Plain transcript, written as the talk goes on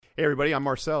Hey everybody, I'm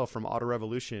Marcel from Auto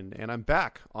Revolution, and I'm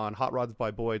back on Hot Rods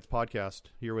by Boyd's podcast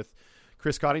here with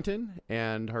Chris Coddington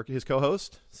and his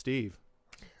co-host, Steve.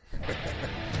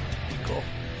 Cool.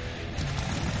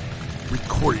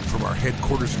 Recording from our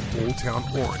headquarters in Old Town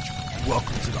Orange,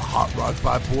 welcome to the Hot Rods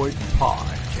by Boyd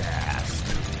podcast.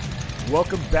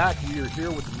 Welcome back. We are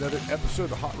here with another episode of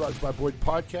the Hot Rods by Boyd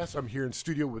podcast. I'm here in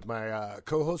studio with my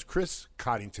co-host, Chris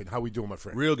Coddington. How we doing, my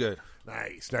friend? Real good.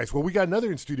 Nice. Well, we got another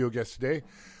in-studio guest today.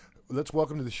 Let's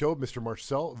welcome to the show, Mr.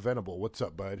 Marcel Venable. What's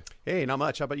up, bud? Hey, not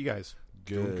much. How about you guys?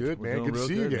 Doing good, man. Doing Good to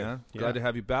see you again. Man. Glad to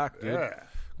have you back, dude. Yeah.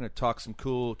 I'm going to talk some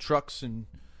cool trucks and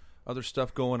other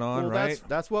stuff going on, Well, right?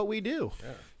 that's what we do.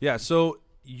 Yeah, so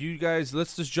you guys,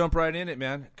 let's just jump right in it,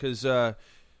 man, because,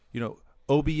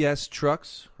 OBS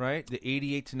trucks, right? The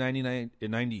 88 to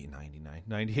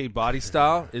 98 body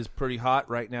style is pretty hot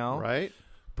right now. Right?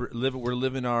 We're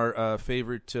living our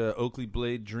favorite Oakley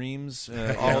Blade dreams.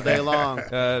 All day long.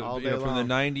 All day from the long.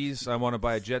 90s, I want to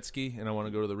buy a jet ski, and I want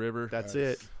to go to the river. That's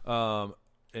it. But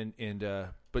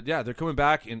yeah, they're coming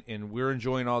back, and we're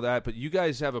enjoying all that. But you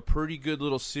guys have a pretty good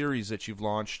little series that you've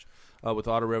launched with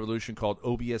Auto Revolution called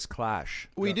OBS Clash.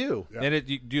 We do. Yeah.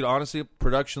 And dude, honestly,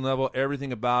 production level,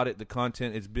 everything about it, the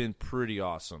content, it's been pretty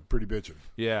awesome. Pretty bitchin'.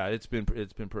 Yeah, it's been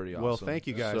pretty awesome. Well, thank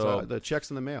you guys. So, The check's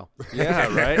in the mail.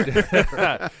 yeah,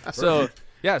 right. so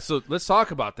let's talk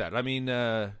about that. I mean,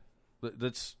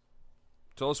 let's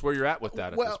tell us where you're at with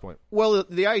that at this point. Well,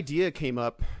 the idea came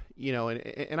up,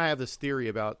 and I have this theory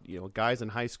about, guys in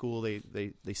high school,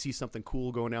 they see something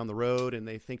cool going down the road and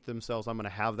they think to themselves, I'm going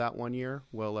to have that one year.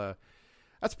 Well,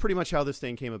 that's pretty much how this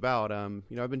thing came about.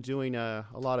 I've been doing a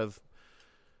lot of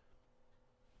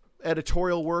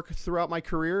editorial work throughout my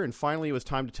career, and finally it was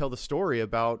time to tell the story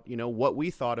about, what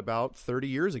we thought about 30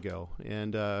 years ago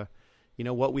and,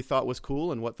 what we thought was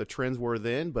cool and what the trends were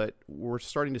then, but we're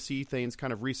starting to see things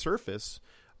kind of resurface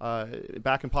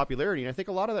back in popularity. And I think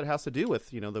a lot of that has to do with,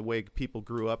 the way people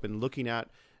grew up and looking at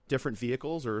different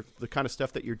vehicles or the kind of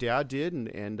stuff that your dad did.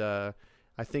 And I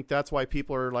think that's why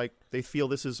people are like, they feel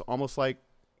this is almost like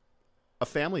a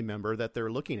family member that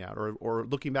they're looking at or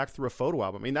looking back through a photo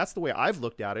album. I mean, that's the way I've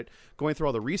looked at it, going through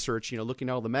all the research, looking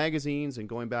at all the magazines and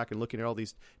going back and looking at all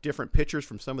these different pictures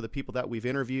from some of the people that we've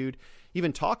interviewed,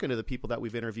 even talking to the people that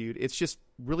we've interviewed. It's just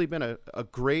really been a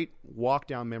great walk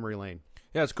down memory lane.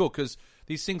 Yeah, it's cool because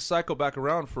these things cycle back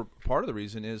around. For part of the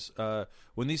reason is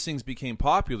when these things became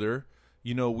popular,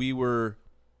 we were,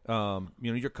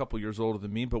 you're a couple years older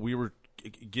than me, but we were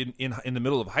getting in the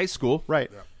middle of high school. Right.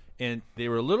 Yeah. And they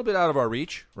were a little bit out of our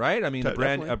reach, right? I mean,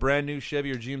 a brand new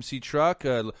Chevy or GMC truck,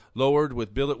 lowered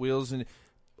with billet wheels,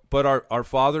 but our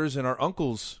fathers and our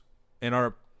uncles and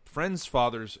our friends'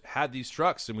 fathers had these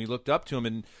trucks, and we looked up to them.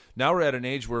 And now we're at an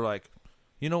age where, like,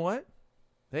 you know what?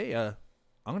 Hey, I'm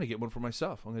going to get one for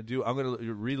myself. I'm going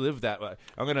to relive that.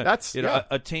 I'm going to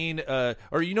attain, or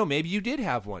maybe you did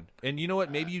have one, and you know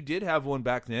what? Maybe you did have one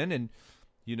back then, and.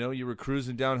 You were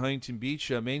cruising down Huntington Beach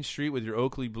Main Street with your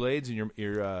Oakley blades and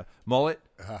your mullet,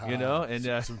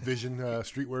 and some Vision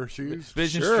streetwear shoes.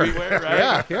 Vision streetwear,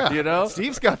 right? Yeah.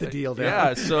 Steve's got the deal down.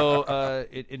 Yeah. So,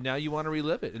 and now you want to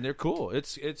relive it, and they're cool.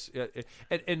 It's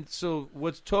so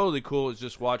what's totally cool is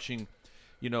just watching,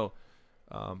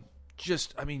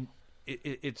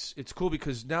 it's cool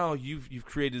because now you've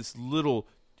created this little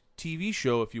TV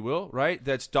show, if you will, right?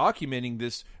 That's documenting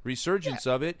this resurgence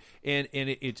of it, and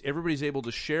it's everybody's able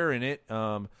to share in it.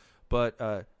 But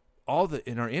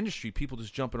in our industry, people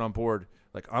just jumping on board.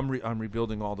 Like I'm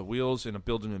rebuilding all the wheels and I'm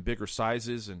building them in bigger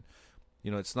sizes, and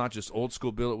it's not just old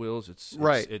school billet wheels. It's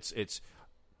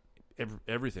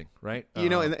everything, right?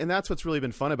 And that's what's really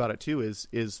been fun about it too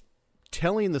is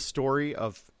telling the story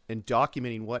of and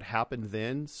documenting what happened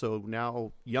then, so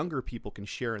now younger people can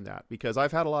share in that. Because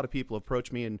I've had a lot of people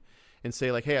approach me and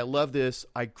say like, hey, I love this.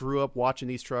 I grew up watching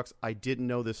these trucks. I didn't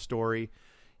know this story.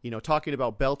 Talking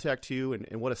about Beltec too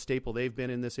and what a staple they've been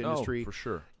in this industry. Oh, for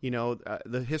sure.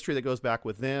 The history that goes back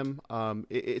with them,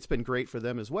 it's been great for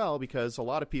them as well, because a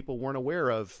lot of people weren't aware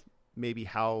of maybe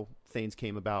how things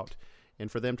came about.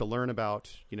 And for them to learn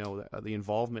about, the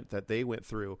involvement that they went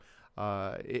through,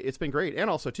 it's been great. And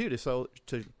also too, to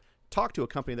talk to a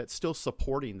company that's still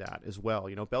supporting that as well.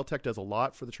 Beltec does a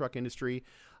lot for the truck industry.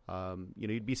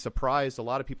 You'd be surprised. A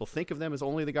lot of people think of them as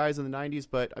only the guys in the 90s,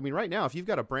 but I mean, right now, if you've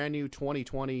got a brand new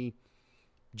 2020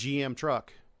 GM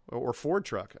truck or Ford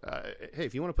truck, hey,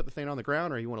 if you want to put the thing on the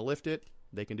ground or you want to lift it,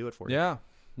 they can do it for you. Yeah.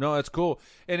 No, it's cool.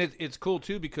 And it's cool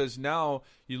too, because now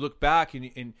you look back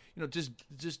and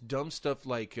just dumb stuff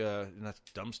like, not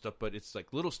dumb stuff, but it's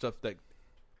like little stuff that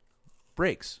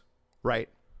breaks.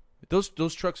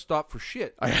 Those trucks stop for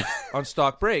shit on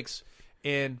stock brakes,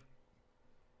 and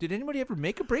did anybody ever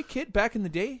make a brake kit back in the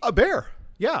day? A Bear,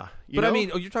 yeah. But I mean,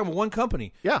 you're talking about one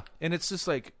company. Yeah. And it's just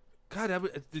like,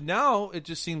 God, now it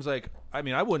just seems like, I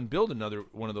mean, I wouldn't build another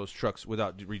one of those trucks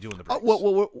without redoing the brakes.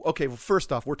 Okay, well,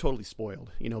 first off, we're totally spoiled.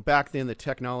 Back then the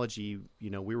technology,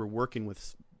 we were working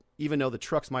with, even though the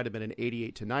trucks might have been an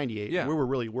 88 to 98, we were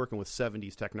really working with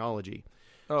 70s technology.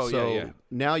 Oh, so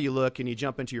now you look and you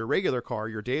jump into your regular car,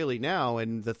 your daily now,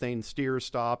 and the thing steers,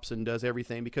 stops, and does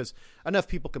everything because enough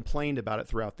people complained about it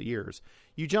throughout the years.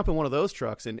 You jump in one of those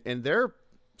trucks, and they're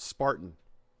Spartan.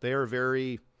 They are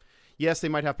very, yes, they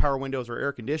might have power windows or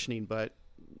air conditioning, but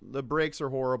the brakes are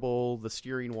horrible. The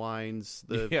steering whines.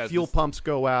 The fuel pumps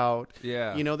go out.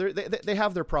 Yeah. They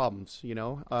have their problems,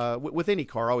 with any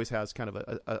car, always has kind of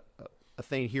a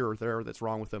thing here or there that's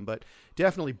wrong with them, but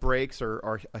definitely brakes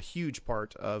are a huge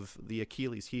part of the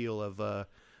Achilles heel of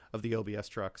the OBS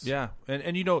trucks. Yeah,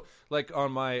 and like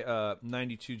on my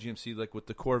 92 GMC, like with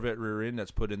the Corvette rear end that's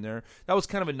put in there, that was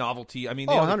kind of a novelty. I mean,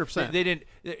 100%. They didn't.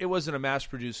 It wasn't a mass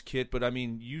produced kit, but I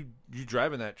mean, you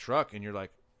driving that truck and you're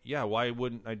like, yeah, why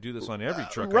wouldn't I do this on every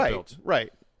truck I built? Right.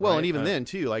 Well, and even then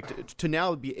too, like to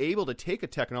now be able to take a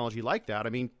technology like that. I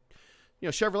mean,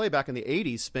 Chevrolet back in the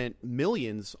 80s spent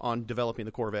millions on developing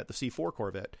the Corvette, the C4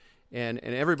 Corvette. And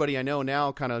everybody I know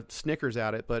now kind of snickers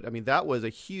at it. But, I mean, that was a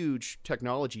huge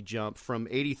technology jump from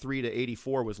 83 to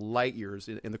 84 was light years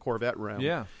in the Corvette realm.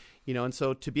 Yeah. And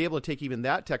so to be able to take even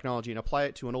that technology and apply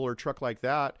it to an older truck like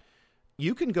that,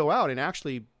 you can go out and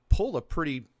actually pull a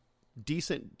pretty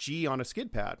decent G on a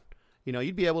skid pad.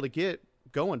 You'd be able to get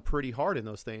going pretty hard in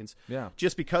those things,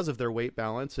 just because of their weight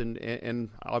balance and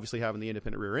obviously having the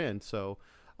independent rear end. So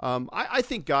I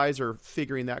think guys are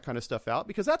figuring that kind of stuff out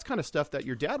because that's kind of stuff that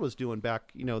your dad was doing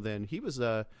back, then. He was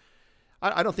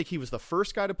I don't think he was the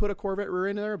first guy to put a Corvette rear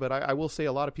end there, but I will say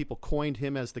a lot of people coined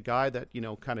him as the guy that,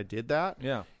 kind of did that.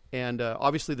 Yeah. And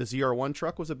obviously the ZR1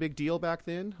 truck was a big deal back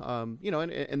then.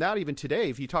 And that even today,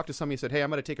 if you talk to somebody and said, hey, I'm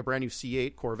going to take a brand new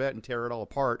C8 Corvette and tear it all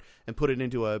apart and put it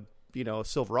into a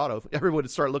Silverado, everyone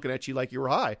would start looking at you like you were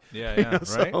high. Yeah, right.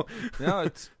 So. No,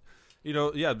 it's,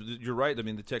 you're right. I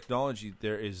mean, the technology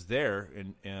is there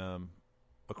and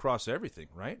across everything,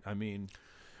 right? I mean,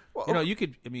 you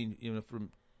could,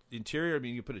 from the interior,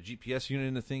 you put a GPS unit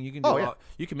in the thing. You can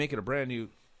you can make it a brand new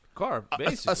car,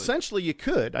 basically. Essentially, you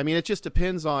could. I mean, it just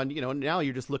depends on, now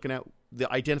you're just looking at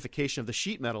the identification of the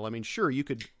sheet metal. I mean, sure, you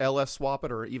could LS swap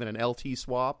it or even an LT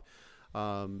swap.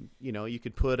 You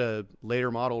could put a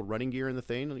later model running gear in the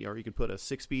thing, or you could put a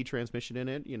 6-speed transmission in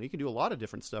it. You can do a lot of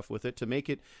different stuff with it to make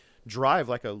it drive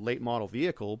like a late model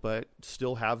vehicle, but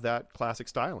still have that classic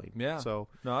styling. Yeah. So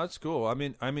no, that's cool. I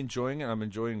mean, I'm enjoying it. I'm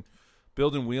enjoying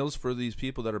building wheels for these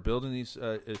people that are building these.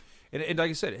 And like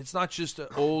I said, it's not just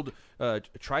old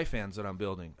Tri-Fans that I'm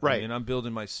building. Right. I mean, I'm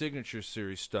building my Signature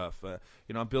Series stuff.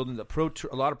 I'm building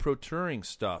a lot of Pro Touring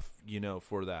stuff,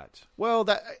 for that. Well,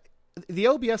 the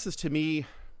OBSs to me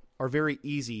are very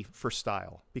easy for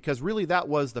style because really that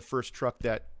was the first truck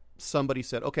that somebody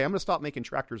said, okay, I'm going to stop making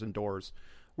tractors and doors.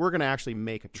 We're going to actually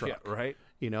make a truck. Yeah, right.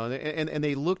 And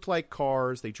they looked like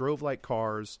cars. They drove like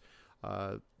cars.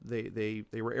 They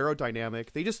were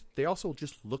aerodynamic. They also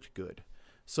just looked good.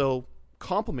 So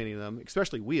complimenting them,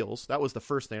 especially wheels, that was the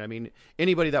first thing. I mean,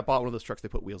 anybody that bought one of those trucks, they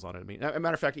put wheels on it. I mean, as a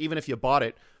matter of fact, even if you bought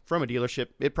it from a dealership,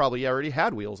 it probably already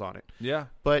had wheels on it. Yeah.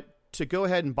 But to go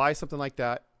ahead and buy something like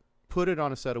that, put it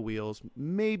on a set of wheels,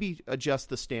 maybe adjust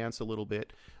the stance a little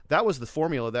bit. That was the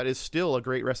formula that is still a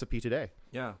great recipe today.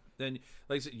 Yeah. Then,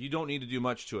 like I said, you don't need to do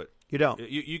much to it. You don't.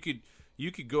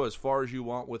 You could go as far as you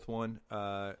want with one,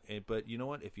 but you know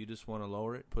what? If you just want to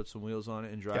lower it, put some wheels on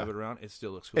it, and drive it around, it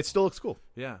still looks cool. It still looks cool.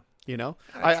 Yeah.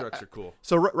 Trucks are cool.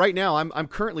 So right now, I'm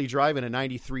currently driving a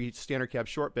 '93 standard cab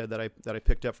short bed that I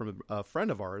picked up from a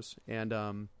friend of ours,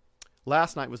 and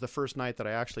last night was the first night that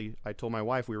I told my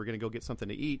wife we were going to go get something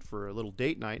to eat for a little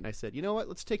date night, and I said, you know what?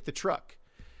 Let's take the truck.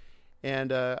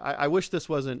 And I wish this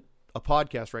wasn't a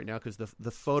podcast right now because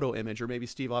the photo image, or maybe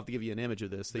Steve, I'll have to give you an image of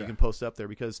this that you can post up there,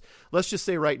 because let's just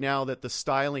say right now that the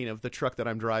styling of the truck that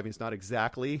I'm driving is not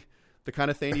exactly the kind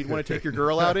of thing you'd want to take your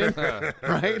girl out in,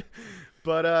 right?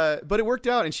 But it worked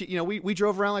out, and she, we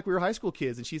drove around like we were high school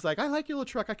kids, and she's like, "I like your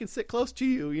little truck. I can sit close to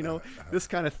you," this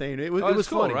kind of thing. It was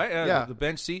cool, funny, right? Yeah, the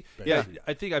bench seat. Yeah,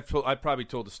 I think I probably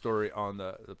told the story on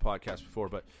the podcast before,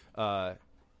 but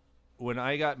when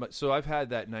I got so I've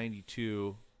had that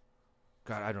 92.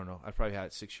 God, I don't know. I've probably had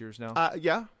it 6 years now.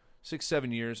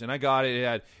 6-7 years, and I got it. It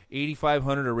had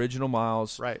 8,500 original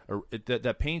miles. Right.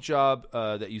 That paint job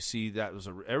that you see, that was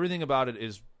everything about it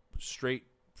is straight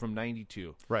from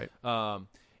 92. Right.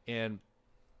 And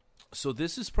So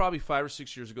this is probably 5 or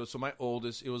 6 years ago. So my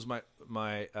oldest, it was my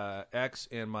ex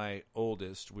and my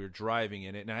oldest. We were driving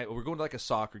in it, and we're going to like a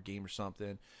soccer game or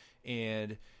something,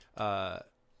 and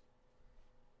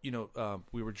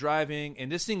we were driving,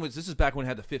 and this is back when it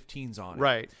had the 15s on it,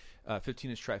 right?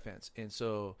 15-inch tri-fans, and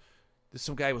so.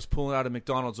 Some guy was pulling out of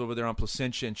McDonald's over there on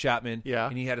Placentia and Chapman,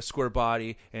 and he had a square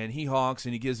body, and he honks,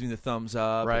 and he gives me the thumbs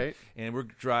up, right? And we're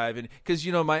driving because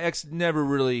my ex never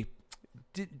really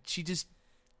did. She just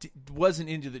wasn't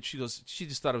into that. She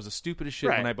just thought it was the stupidest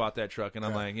shit when I bought that truck, and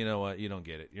I'm like, you know what, you don't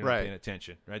get it. You're not paying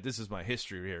attention, right? This is my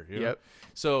history here. You know?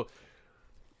 So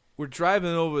we're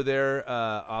driving over there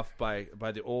off by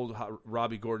the old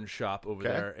Robbie Gordon shop over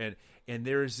there, and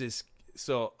there's this.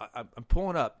 So I'm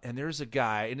pulling up, and there's a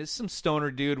guy, and it's some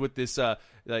stoner dude with this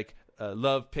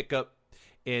love pickup,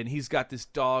 and he's got this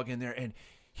dog in there, and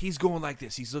he's going like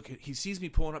this. He sees me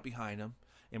pulling up behind him,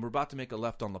 and we're about to make a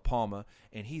left on La Palma,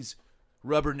 and he's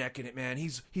rubbernecking it, man.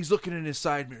 He's looking in his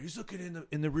side mirror. He's looking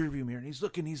in the rearview mirror,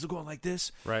 and he's going like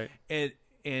this, right? And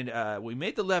we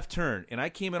made the left turn, and I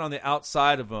came in on the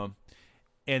outside of him.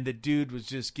 And the dude was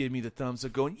just giving me the thumbs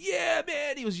up, going, "Yeah,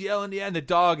 man!" He was yelling, "Yeah!" And the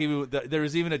dog, there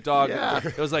was even a dog.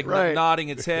 It was like nodding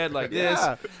its head like this.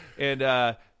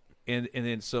 And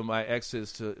then so my ex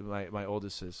says to my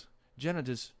oldest says, "Jenna,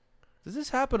 does this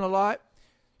happen a lot?"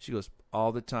 She goes,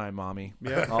 "All the time, mommy.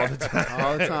 Yeah, all the time,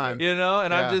 all the time."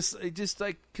 And I'm just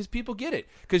like, because people get it,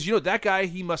 because that guy,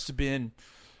 he must have been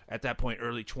at that point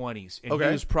early 20s, and he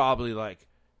was probably like.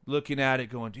 Looking at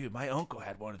it going, dude, my uncle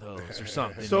had one of those or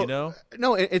something, No,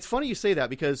 it's funny you say that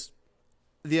because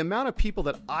the amount of people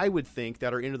that I would think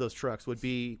that are into those trucks would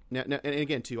be, and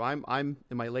again, too, I'm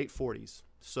in my late 40s,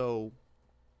 so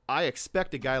I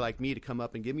expect a guy like me to come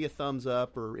up and give me a thumbs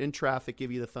up or in traffic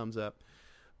give you the thumbs up.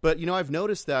 But, I've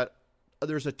noticed that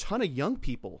there's a ton of young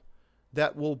people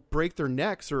that will break their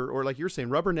necks or like you're saying,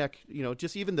 rubberneck,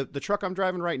 just even the truck I'm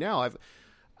driving right now,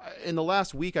 in the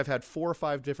last week, I've had 4 or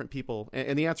 5 different people,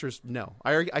 and the answer is no.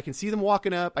 I can see them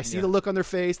walking up. I see the look on their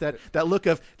face, that look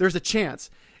of there's a chance,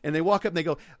 and they walk up and they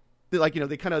go,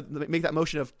 they kind of make that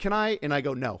motion of can I, and I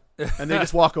go no, and they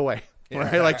just walk away.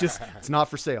 Right, like just it's not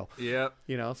for sale. Yeah,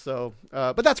 So,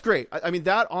 but that's great. I mean,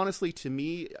 that honestly to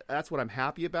me, that's what I'm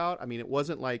happy about. I mean, it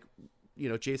wasn't like.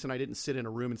 Jason and I didn't sit in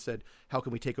a room and said, how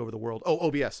can we take over the world? Oh,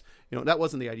 OBS. That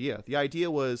wasn't the idea. The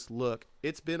idea was, look,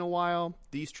 it's been a while.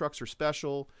 These trucks are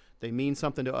special. They mean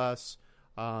something to us.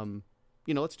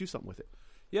 Let's do something with it.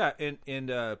 Yeah,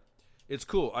 and it's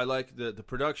cool. I like the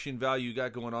production value you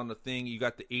got going on the thing. You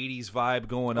got the 80s vibe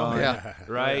going on,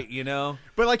 right? Yeah.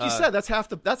 But like you said, that's half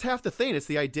the thing. It's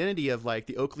the identity of like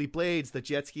the Oakley blades, the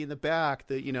jet ski in the back,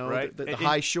 the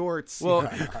high shorts. Well,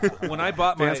 when I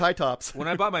bought my high tops, when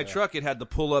I bought my truck, it had the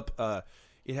pull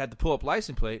up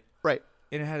license plate, right?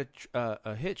 And it had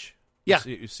a hitch,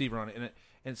 receiver on it,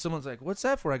 and someone's like, "What's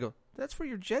that for?" I go, "That's for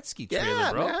your jet ski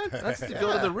trailer, bro. Man. That's to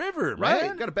go to the river, right?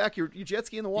 Man. You got to back your jet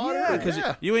ski in the water, because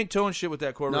you ain't towing shit with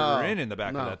that Corvette in the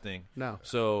back of that thing. No.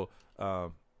 So,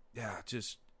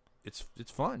 just it's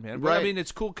fun, man. But, right. I mean,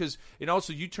 it's cool because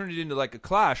also you turned it into like a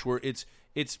clash where it's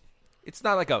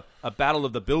not like a battle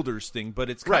of the builders thing, but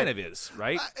it's kind of is,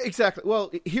 right? Exactly.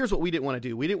 Well, here's what we didn't want to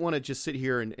do. We didn't want to just sit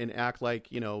here and act like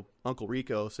Uncle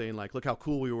Rico saying like, look how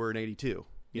cool we were in '82.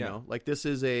 You know, like this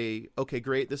is okay,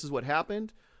 great. This is what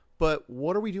happened, but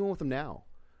what are we doing with them now?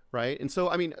 Right. And so,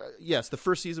 I mean, yes, the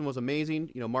first season was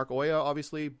amazing. Mark Oya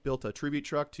obviously built a tribute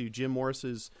truck to Jim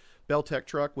Morris's Beltec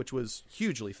truck, which was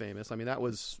hugely famous. I mean, that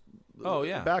was,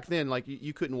 back then, like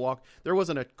you couldn't walk. There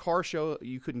wasn't a car show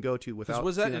you couldn't go to without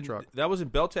seeing that truck. That was in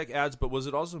Beltec ads, but was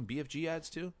it also in BFG ads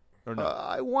too? Or no?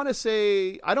 I want to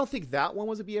say, I don't think that one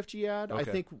was a BFG ad. Okay. I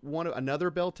think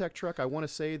another Beltec truck, I want to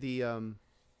say the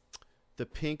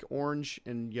pink, orange,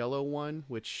 and yellow one,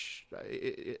 which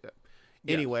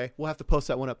anyway, we'll have to post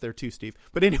that one up there too, Steve.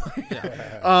 But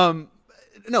anyway,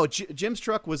 no, Jim's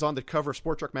truck was on the cover of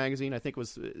Sport Truck Magazine. I think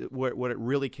was what it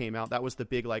really came out. That was the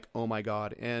big like, oh my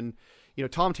god. And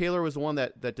Tom Taylor was the one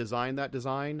that designed that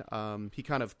design. He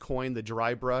kind of coined the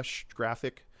dry brush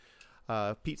graphic.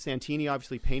 Pete Santini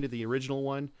obviously painted the original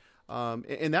one.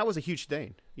 And that was a huge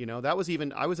thing. That was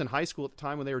I was in high school at the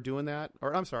time when they were doing that.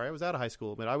 Or I'm sorry, I was out of high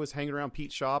school, but I was hanging around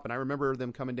Pete's shop, and I remember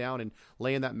them coming down and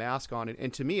laying that mask on.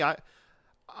 And to me,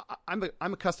 I'm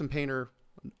a custom painter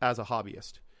as a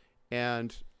hobbyist,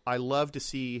 and I love to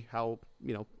see how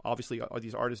obviously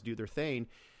these artists do their thing.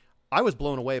 I was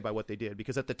blown away by what they did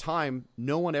because at the time,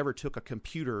 no one ever took a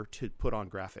computer to put on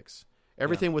graphics.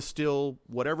 Everything was still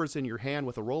whatever's in your hand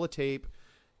with a roll of tape.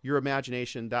 Your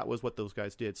imagination, that was what those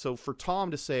guys did. So for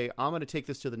Tom to say, I'm going to take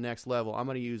this to the next level, I'm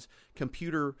going to use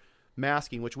computer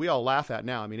masking, which we all laugh at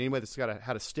now. I mean, anybody that's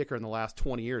had a sticker in the last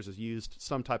 20 years has used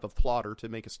some type of plotter to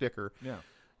make a sticker. Yeah.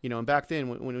 And back then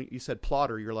when you said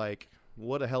plotter, you're like,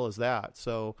 what the hell is that?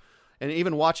 So, and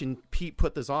even watching Pete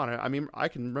put this on, I mean, I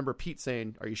can remember Pete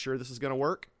saying, are you sure this is going to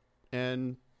work?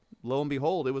 And lo and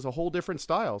behold, it was a whole different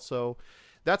style. So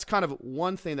that's kind of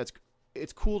one thing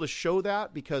it's cool to show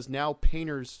that, because now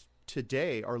painters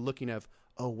today are looking at,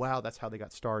 oh, wow, that's how they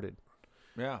got started.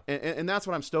 Yeah. And that's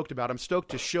what I'm stoked about. I'm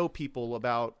stoked to show people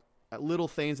about little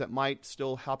things that might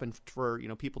still happen for,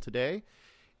 people today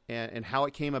and how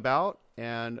it came about.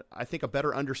 And I think a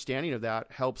better understanding of that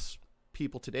helps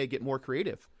people today get more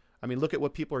creative. I mean, look at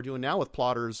what people are doing now with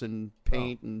plotters and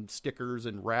paint and stickers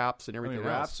and wraps and everything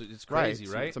else. It's crazy,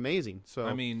 right? It's amazing. So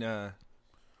I mean,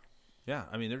 yeah,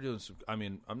 I mean, they're doing some. I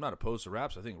mean, I'm not opposed to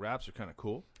wraps. I think wraps are kind of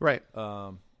cool, right?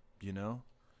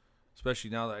 Especially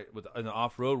now that in the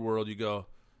off-road world, you go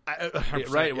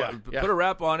right. Put a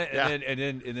wrap on it,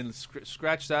 and then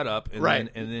scratch that up, and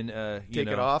then take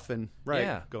it off and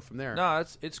go from there. No,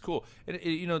 it's cool,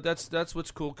 and that's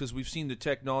what's cool, because we've seen the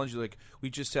technology. Like,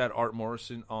 we just had Art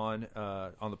Morrison on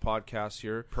the podcast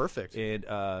here. Perfect. And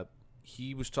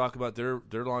he was talking about they're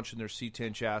launching their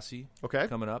C10 chassis.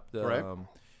 Coming up.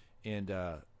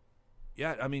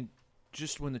 I mean,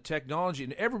 just when the technology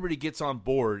and everybody gets on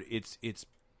board,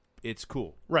 it's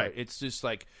cool. Right. It's just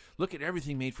like, look at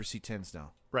everything made for C10s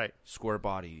now. Right. Square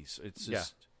bodies. It's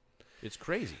just, it's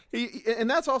crazy. And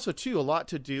that's also, too, a lot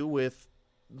to do with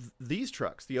these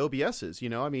trucks, the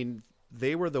OBSs. I mean,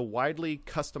 they were the widely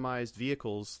customized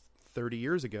vehicles 30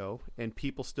 years ago, and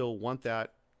people still want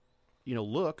that,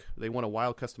 look. They want a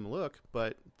wild custom look,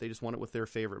 but they just want it with their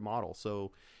favorite model.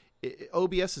 So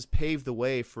OBS has paved the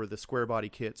way for the square body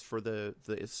kits, for the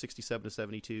 67 to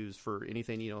 72s, for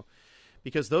anything,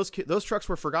 because those trucks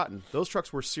were forgotten. Those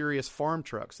trucks were serious farm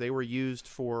trucks. They were used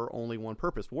for only one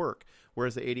purpose, work.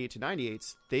 Whereas the 88 to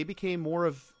 98s, they became more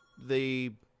of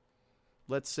the,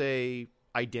 let's say,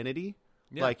 identity.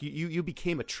 Yeah. Like you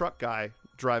became a truck guy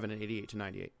driving an 88 to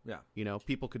 98. Yeah.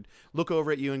 People could look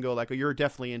over at you and go like, oh, you're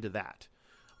definitely into that.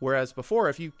 Whereas before,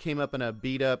 if you came up in a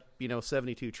beat up,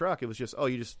 72 truck, it was just,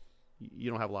 you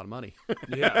don't have a lot of money.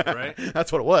 Yeah, right.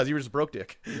 That's what it was. You were just broke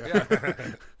dick.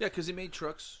 Yeah. Because it made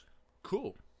trucks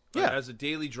cool. As a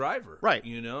daily driver. Right.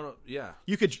 Yeah.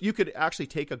 You could actually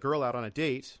take a girl out on a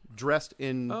date dressed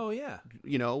in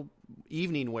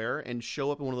evening wear and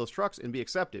show up in one of those trucks and be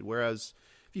accepted. Whereas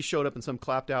if you showed up in some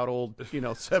clapped out old,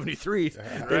 73,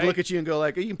 they'd look at you and go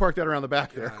like, you can park that around the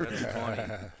back there. That's funny.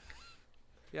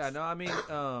 Yeah, no, I mean,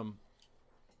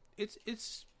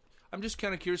 it's I'm just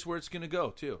kind of curious where it's going to go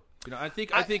too. I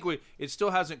think it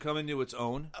still hasn't come into its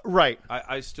own. Right.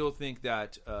 I still think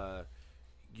that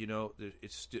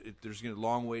there's a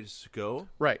long ways to go.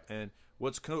 Right. And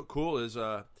what's cool is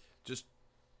just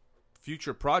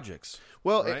future projects.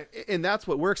 Well, right? And that's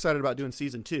what we're excited about doing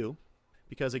season 2,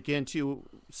 because again,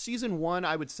 season 1,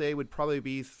 I would say would probably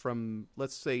be from,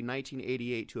 let's say,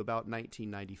 1988 to about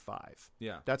 1995.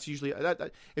 Yeah. That's usually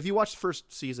that. If you watch the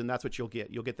first season, that's what you'll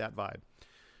get. You'll get that vibe.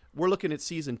 We're looking at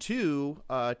season 2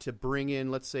 to bring in,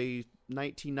 let's say,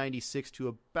 1996 to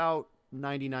about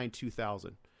 99,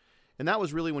 2000. And that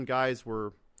was really when guys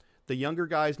were, the younger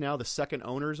guys now, the second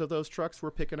owners of those trucks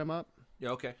were picking them up.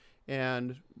 Yeah, okay.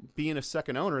 And being a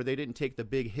second owner, they didn't take the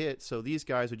big hit, so these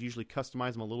guys would usually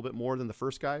customize them a little bit more than the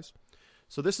first guys.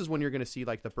 So this is when you're going to see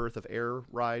like the Birth of Air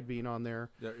ride being on there.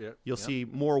 Yeah. You'll see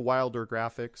more wilder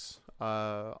graphics,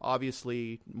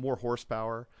 obviously more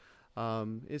horsepower.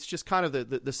 It's just kind of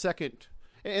the second,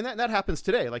 and that happens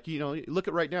today. Like, look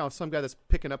at right now, some guy that's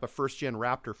picking up a first-gen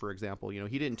Raptor, for example,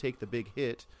 he didn't take the big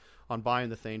hit on buying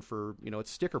the thing for,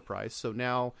 its sticker price. So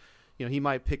now, he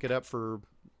might pick it up for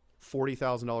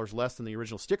 $40,000 less than the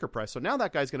original sticker price. So now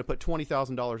that guy's going to put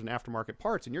 $20,000 in aftermarket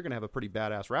parts, and you're going to have a pretty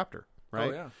badass Raptor, right?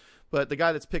 Oh, yeah. But the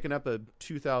guy that's picking up a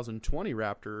 2020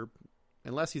 Raptor,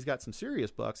 unless he's got some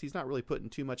serious bucks, he's not really putting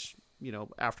too much,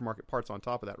 aftermarket parts on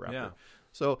top of that Raptor. Yeah.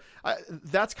 So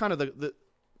that's kind of the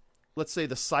let's say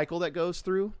the cycle that goes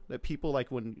through, that people like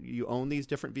when you own these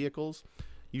different vehicles.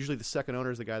 Usually the second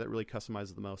owner is the guy that really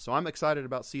customizes the most. So I'm excited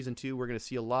about season 2. We're going to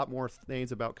see a lot more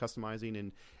things about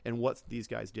customizing and what these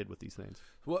guys did with these things.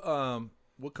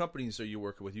 What companies are you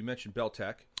working with? You mentioned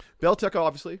Beltec. Beltec,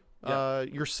 obviously.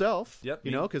 Yep. Yourself. Yep.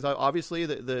 Because obviously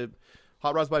the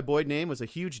Hot Rods by Boyd name was a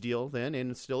huge deal then, and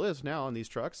it still is now on these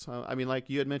trucks. I mean, like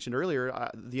you had mentioned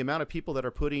earlier, the amount of people that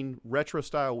are putting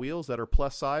retro-style wheels that are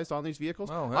plus-sized on these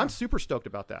vehicles, oh, yeah. I'm super stoked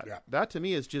about that. Yeah. That, to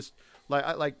me, is just,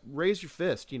 like raise your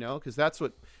fist, because that's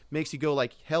what makes you go,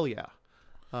 like, hell yeah.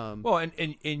 Well, and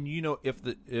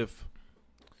if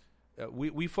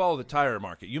we follow the tire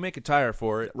market. You make a tire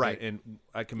for it, right? And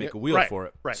I can make a wheel for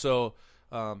it, right? So,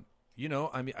 I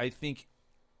mean, I think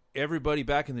everybody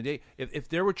back in the day, if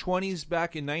there were 20s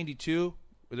back in '92,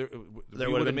 we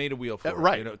would have made a wheel for it,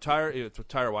 right?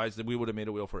 Tire wise, then we would have made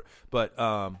a wheel for it. But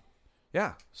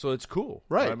yeah, so it's cool,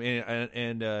 right? I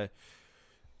mean,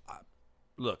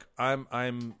 look,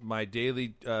 I'm my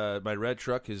daily my red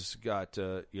truck has got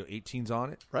 18s on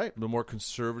it, right? The more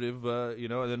conservative,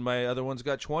 and then my other one's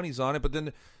got 20s on it. But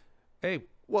then, hey,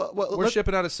 well we're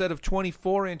shipping out a set of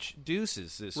 24-inch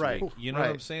deuces this right. week. You know what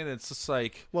I'm saying? It's just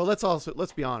like, well,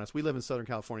 let's be honest. We live in Southern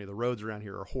California. The roads around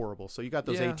here are horrible. So you got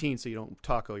those 18s, so you don't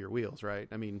taco your wheels, right?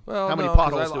 I mean, how many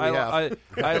potholes do we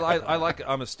have?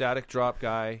 I'm a static drop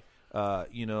guy.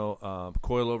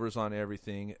 Coilovers on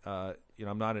everything.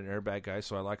 I'm not an airbag guy,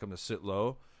 so I like them to sit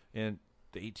low. And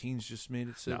the 18s just made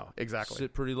it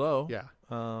sit pretty low. Yeah.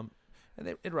 And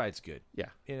it rides good. Yeah.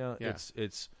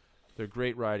 It's they're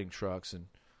great riding trucks, and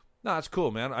no, it's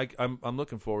cool, man. I'm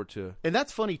looking forward to. And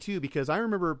that's funny too, because I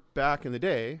remember back in the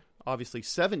day, obviously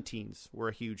 17s were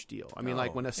a huge deal. I mean,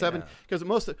 like when because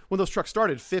when those trucks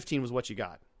started, 15 was what you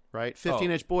got, right?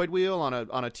 15-inch Boyd wheel on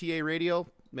a TA radial.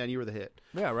 Man, you were the hit.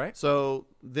 Yeah, right. So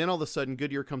then all of a sudden,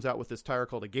 Goodyear comes out with this tire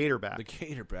called a Gatorback. The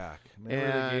Gatorback.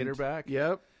 Remember the Gatorback?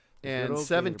 Yep. And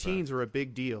 17s were a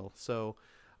big deal. So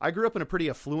I grew up in a pretty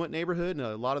affluent neighborhood, and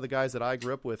a lot of the guys that I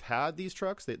grew up with had these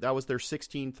trucks. That was their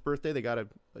 16th birthday. They got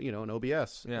an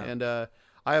OBS. Yeah. And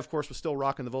I, of course, was still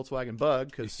rocking the Volkswagen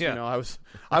Bug because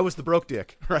I was the broke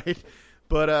dick, right?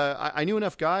 But I knew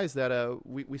enough guys that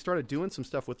we started doing some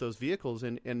stuff with those vehicles,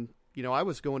 and I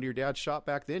was going to your dad's shop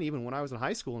back then, even when I was in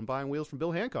high school, and buying wheels from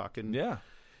Bill Hancock. And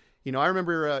I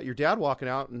remember your dad walking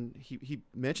out, and he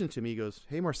mentioned to me, he goes,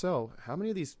 "Hey, Marcel, how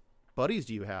many of these buddies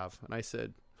do you have?" And I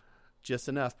said, "Just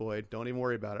enough, Boyd. Don't even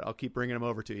worry about it. I'll keep bringing them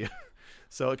over to you."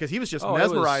 So, because he was just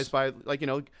mesmerized by,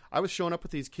 I was showing up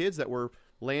with these kids that were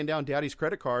laying down daddy's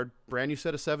credit card, brand new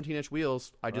set of 17-inch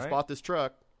wheels. I just bought this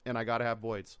truck, and I got to have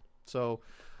Boyd's. So,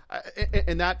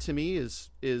 and that to me is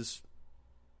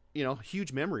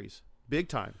huge memories, big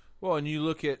time. Well, and you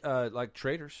look at like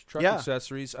Traders truck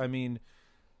accessories. I mean,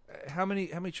 how many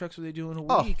trucks are they doing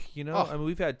a week? I mean,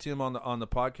 we've had Tim on the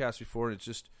podcast before, and it's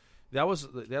just they had a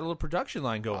little production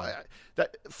line going.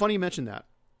 Funny you mentioned that.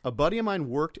 A buddy of mine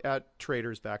worked at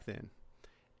Traders back then,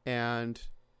 and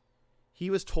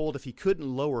he was told if he couldn't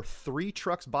lower 3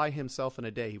 trucks by himself in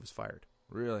a day, he was fired.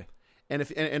 Really? And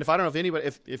if I don't know if anybody,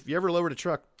 if you ever lowered a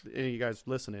truck, any of you guys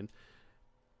listening,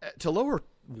 to lower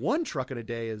 1 truck in a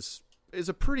day is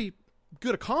a pretty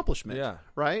good accomplishment. Yeah.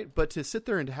 Right. But to sit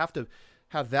there and to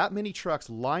have that many trucks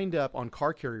lined up on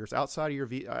car carriers outside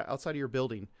of your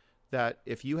building, that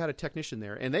if you had a technician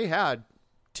there, and they had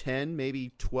 10,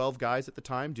 maybe 12 guys at the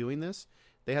time doing this,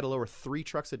 they had to lower 3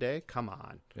 trucks a day. Come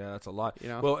on. Yeah, that's a lot.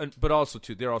 Well, but also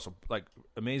too, they're also like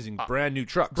amazing brand new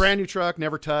trucks. Brand new truck,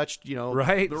 never touched.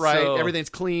 Right. So, everything's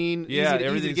clean. Yeah,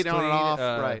 easy to get on and off.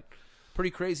 Right.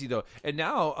 Pretty crazy though. And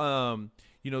now,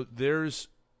 there's,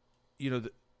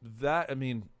 that. I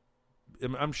mean,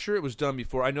 I'm sure it was done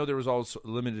before. I know there was also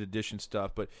limited edition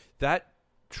stuff, but that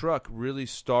truck really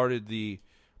started the,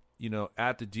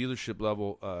 at the dealership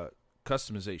level,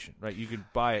 customization. Right. You could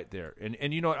buy it there, and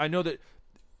I know that.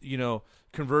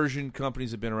 Conversion companies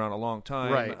have been around a long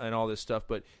time and all this stuff,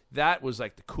 but that was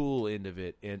like the cool end of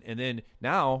it. And then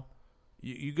now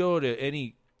you go to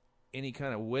any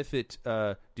kind of with it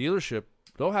dealership,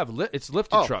 they'll have it's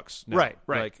lifted trucks now. Right.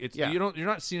 Like it's you're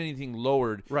not seeing anything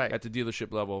lowered at the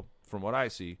dealership level from what I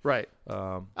see. Right.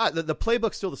 The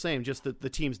playbook's still the same, just the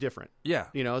team's different. Yeah.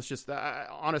 It's just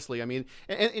honestly, I mean,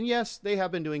 and yes, they have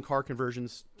been doing car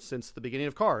conversions since the beginning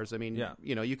of cars. I mean,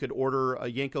 you could order a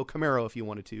Yenko Camaro if you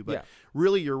wanted to, but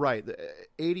really, you're right. The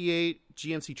 88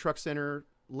 GMC Truck Center,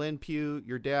 Len Pugh,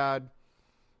 your dad,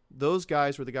 those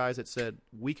guys were the guys that said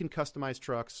we can customize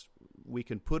trucks, we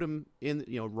can put them in,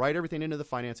 write everything into the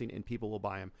financing, and people will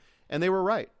buy them, and they were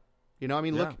right.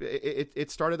 Look, it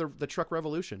started the truck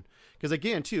revolution. Because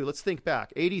again, too, let's think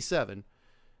back. 87,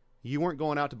 you weren't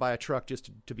going out to buy a truck just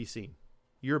to be seen.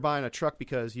 You're buying a truck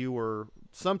because you were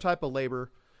some type of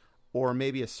labor, or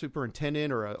maybe a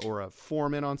superintendent or a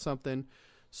foreman on something.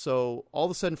 So all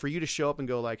of a sudden, for you to show up and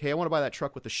go like, "Hey, I want to buy that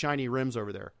truck with the shiny rims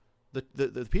over there,"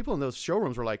 the people in those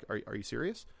showrooms were like, "Are you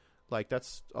serious? Like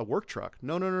that's a work truck?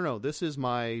 No. This is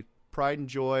my pride and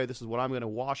joy. This is what I'm going to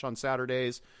wash on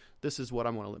Saturdays. This is what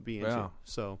I'm going to be into." Yeah.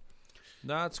 So,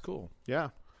 that's cool. Yeah,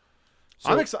 so,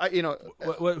 I'm excited.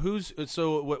 What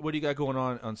do you got going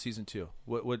on season 2?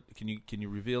 What can you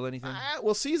reveal anything?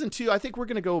 Well, season 2, I think we're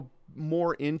going to go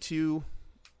more into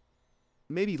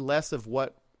maybe less of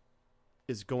what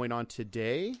is going on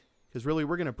today because really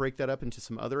we're going to break that up into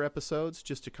some other episodes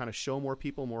just to kind of show more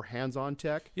people more hands-on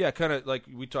tech. Yeah, kind of like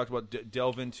we talked about,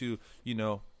 delve into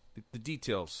the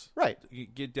details. Right. You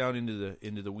get down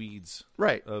into the weeds.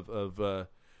 Right. Of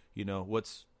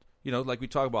what's like we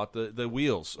talk about the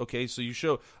wheels. Okay, so you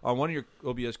show on one of your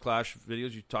OBS Clash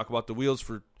videos, you talk about the wheels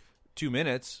for 2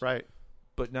 minutes. Right.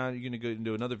 But now you're going to go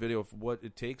into another video of what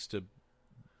it takes to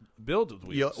build the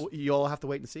wheels. You'll have to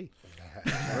wait and see.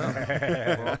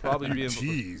 Well, I'll probably be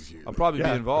I'll probably be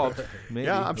involved. Maybe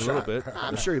a little bit.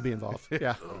 I'm sure you'll be involved.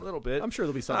 Yeah, a little bit. I'm sure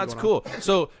there'll be something. That's cool.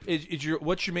 So,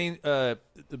 what's your main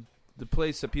the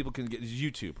place that people can get is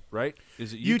YouTube, right?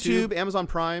 Is it YouTube? Amazon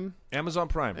Prime. Amazon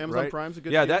Prime. Amazon right? Prime's a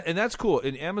good. Yeah, deal. that's cool.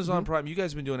 In Amazon Prime, you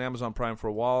guys have been doing Amazon Prime for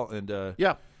a while, and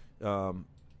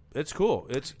it's cool.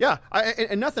 It's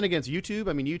and nothing against YouTube.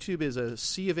 I mean, YouTube is a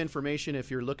sea of information if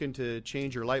you're looking to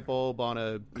change your light bulb on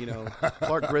a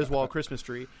Clark Griswold Christmas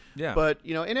tree. Yeah. But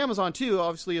and Amazon too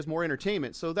obviously is more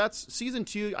entertainment. So that's season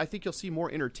 2. I think you'll see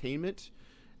more entertainment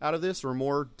out of this, or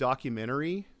more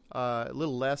documentary, a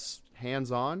little less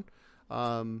hands-on.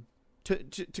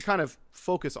 To kind of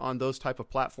focus on those type of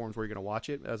platforms where you're going to watch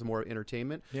it as more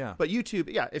entertainment. Yeah. But YouTube,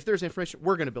 if there's information,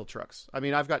 we're going to build trucks. I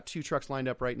mean, I've got 2 trucks lined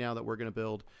up right now that we're going to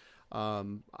build.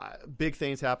 Big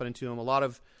things happening to them. A lot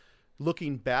of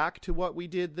looking back to what we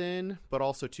did then, but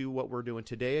also to what we're doing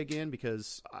today again,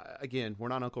 because again, we're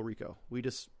not Uncle Rico. We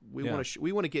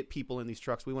want to get people in these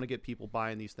trucks. We want to get people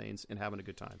buying these things and having a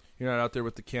good time. You're not out there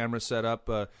with the camera set up,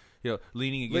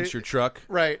 leaning against your truck.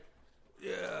 Right.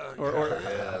 Yeah,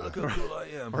 look how cool I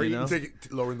am. Or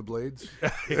lowering the blades.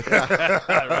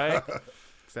 Right?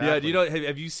 Exactly. Yeah,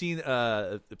 have you seen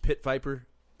the Pit Viper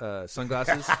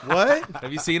sunglasses? What?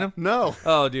 Have you seen them? No.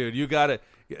 Oh, dude, you got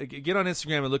to get on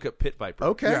Instagram and look up Pit Viper.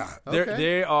 Okay. Yeah.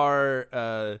 They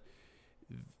are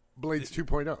Blades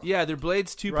 2.0. Yeah, they're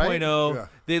Blades 2.0. Right? Yeah.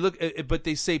 They look, but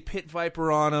they say Pit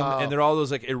Viper on them, and they're all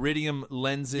those like iridium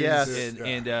lenses, Yes.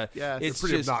 and it's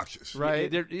pretty just obnoxious,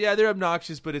 right? They're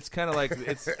obnoxious, but it's kind of like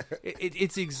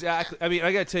it's exactly. I mean,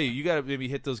 I got to tell you, you got to maybe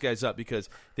hit those guys up because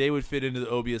they would fit into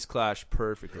the OBS Clash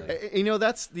perfectly.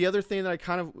 That's the other thing that I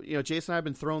kind of, Jason and I have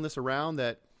been throwing this around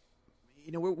that,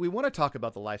 we want to talk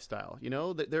about the lifestyle.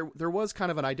 That there was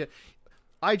kind of an idea.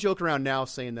 I joke around now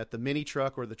saying that the mini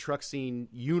truck or the truck scene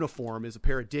uniform is a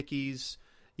pair of Dickies,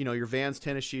 your Vans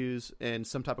tennis shoes, and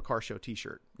some type of car show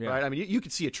T-shirt, right? I mean, you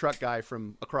could see a truck guy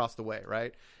from across the way,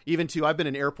 right? Even I've been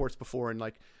in airports before and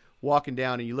like walking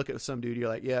down and you look at some dude, you're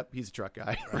like, yep, he's a truck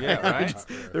guy. Right? Yeah, right.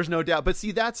 There's no doubt. But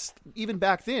see, that's even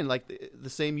back then, like the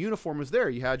same uniform was there.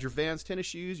 You had your Vans tennis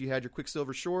shoes, you had your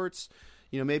Quicksilver shorts,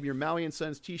 maybe your Maui and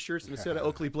Sons T-shirts instead of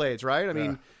Oakley blades, right? I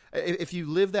mean, if you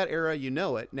live that era, you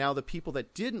know it. Now, the people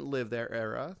that didn't live that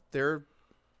era,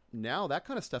 now that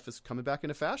kind of stuff is coming back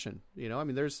into fashion. I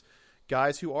mean, there's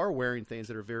guys who are wearing things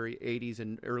that are very 80s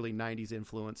and early 90s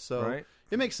influence. So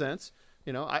It makes sense.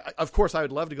 Of course, I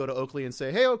would love to go to Oakley and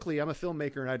say, hey, Oakley, I'm a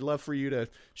filmmaker, and I'd love for you to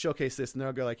showcase this. And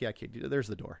they'll go like, yeah, kid, there's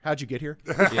the door. How'd you get here?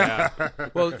 Yeah.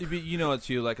 Well,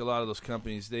 too, like a lot of those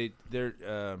companies,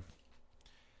 they're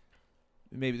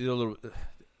maybe they're a little...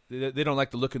 They don't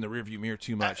like to look in the rearview mirror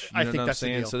too much. You know what I'm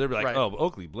saying? So they're like, "Oh,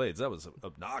 Oakley blades, that was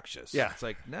obnoxious." Yeah, it's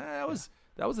like, nah, that was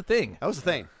a thing. That was a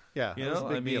thing. Yeah,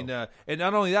 I mean, and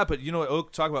not only that, but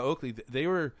talk about Oakley. They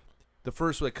were the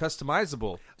first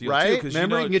customizable deal right? too.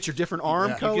 Remember, you can get your different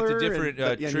arm color, you get the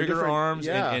different trigger arms,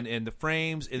 and the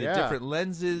frames, and the different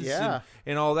lenses,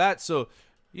 and all that. So,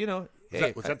 was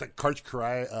that the Karch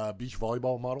Karai beach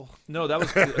volleyball model? No, that was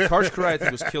Karch Karai. I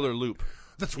think was Killer Loop.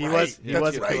 That's he right. He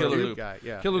was a Killer Loop guy.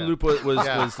 Yeah, Killer Loop was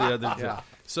the other. Yeah.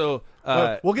 So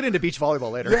we'll get into beach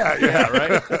volleyball later. Yeah,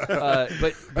 right.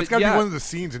 But that's got to be one of the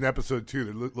scenes in episode 2.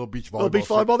 The little beach volleyball. Little beach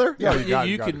volleyball there. Yeah,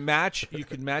 you can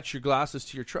match your glasses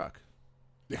to your truck.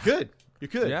 You could.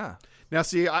 Yeah. Now,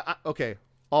 see, okay.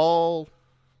 All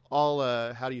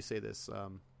how do you say this?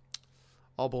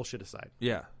 All bullshit aside.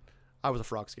 Yeah. I was a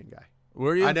frog skin guy.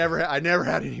 Were you? I never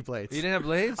had any blades. You didn't have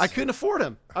blades? I couldn't afford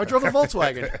them. I drove a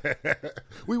Volkswagen.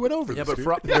 We went over this. But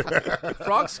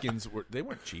frog skins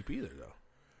weren't cheap either, though.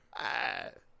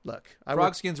 Look,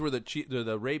 frog skins were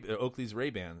the Oakley's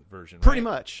Ray-Ban version. Pretty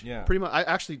right? much. Yeah. Pretty much. I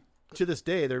actually, to this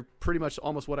day, they're pretty much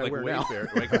almost what I wear Wayfair, now.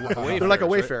 They're like a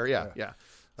Wayfair. Right? Yeah.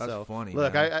 That's funny.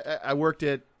 Look, I worked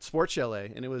at Sports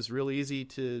Chalet, and it was really easy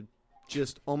to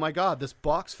just, oh my God, this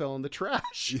box fell in the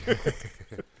trash.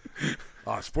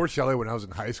 Sports Chalet when I was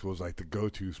in high school was like the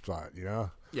go-to spot, Yeah.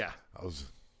 Yeah,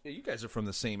 you guys are from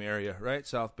the same area, right?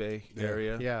 South Bay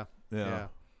area. Yeah.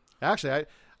 Actually,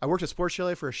 I worked at Sports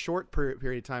Chalet for a short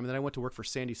period of time, and then I went to work for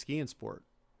Sandy Ski and Sport,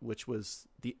 which was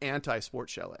the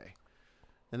anti-Sports Chalet.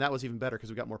 And that was even better because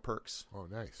we got more perks. Oh,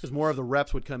 nice. Because more of the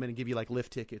reps would come in and give you like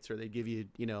lift tickets, or they'd give you,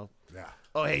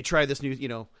 oh, hey, try this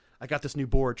new, I got this new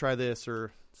board, try this. So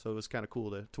it was kind of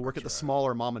cool to work at the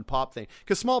smaller mom and pop thing.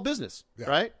 Because small business,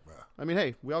 right? Yeah. I mean,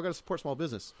 hey, we all got to support small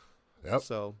business. Yep.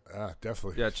 So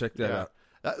definitely. Yeah, check that out.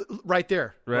 Right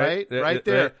there, right there.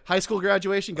 Right. High school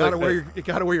graduation, gotta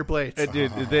wear your blades.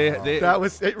 Dude, they that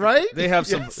was it, right. They have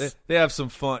some. They have some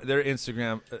fun. Their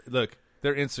Instagram,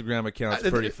 their Instagram account's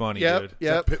pretty funny, dude.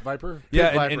 Yeah, Pit Viper.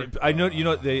 Yeah, and I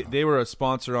know they were a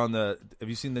sponsor on the. Have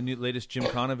you seen the latest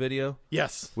Gymkhana video?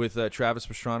 Yes, with Travis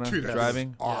Pastrana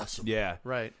driving. Awesome. Yeah,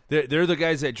 right. They're the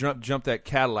guys that jumped that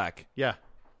Cadillac. Yeah,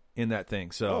 in that thing.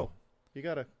 So you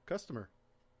got a customer.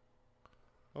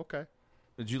 Okay.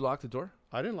 Did you lock the door?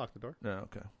 I didn't lock the door. No.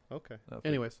 Okay.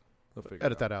 Anyways, we'll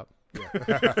edit that out.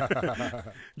 Yeah.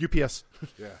 UPS.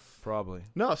 Yeah. Probably.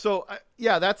 No. So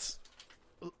that's.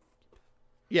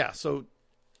 Yeah. So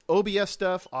OBS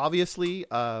stuff, obviously.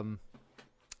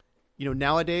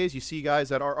 Nowadays you see guys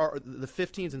that are the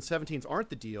 15s and 17s aren't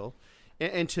the deal.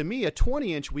 And to me, a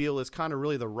 20-inch wheel is kind of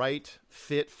really the right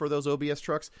fit for those OBS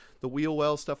trucks. The wheel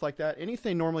wells, stuff like that.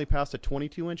 Anything normally past a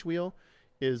 22-inch wheel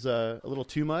is a little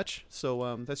too much.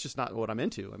 So that's just not what I'm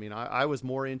into. I mean, I was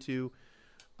more into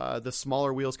the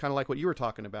smaller wheels, kind of like what you were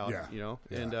talking about. Yeah.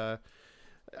 And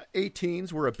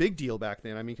 18s were a big deal back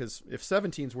then. I mean, because if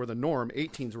 17s were the norm,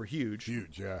 18s were huge.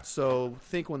 Huge, yeah. So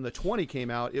think when the 20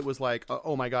 came out, it was like,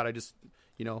 oh my God, I just,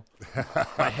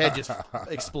 my head just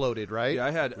exploded, right? Yeah, I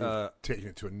had taken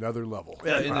it to another level.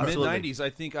 Yeah, in the mid-90s,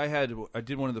 I think I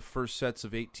did one of the first sets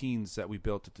of 18s that we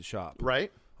built at the shop.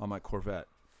 Right. On my Corvette.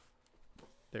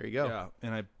 There you go. Yeah,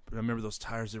 and I remember those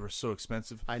tires. They were so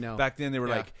expensive. I know. Back then, they were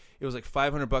it was like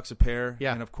 $500 a pair.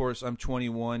 Yeah. And, of course, I'm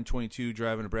 21, 22,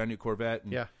 driving a brand new Corvette.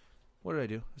 And yeah. What did I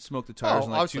do? I smoked the tires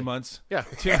in like obviously. 2 months. Yeah.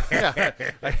 Yeah.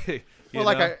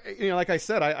 Like I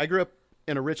said, I grew up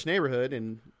in a rich neighborhood,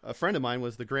 and a friend of mine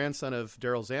was the grandson of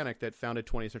Daryl Zanuck that founded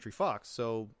 20th Century Fox.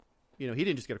 So, he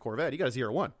didn't just get a Corvette. He got a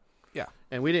ZR1. Yeah.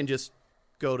 And we didn't just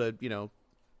go to,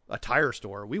 a tire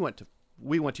store. We went to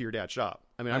your dad's shop.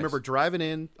 I mean, nice. I remember driving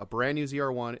in a brand new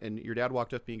ZR1, and your dad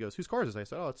walked up to me and goes, "Whose car is this?" I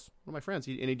said, "Oh, it's one of my friends."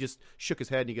 And he just shook his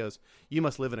head and he goes, "You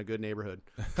must live in a good neighborhood."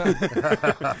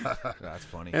 That's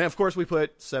funny. And of course, we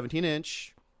put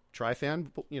 17-inch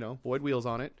tri-fan, Boyd wheels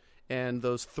on it, and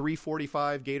those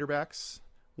 345 Gatorbacks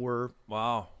were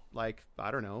like, I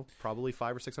don't know, probably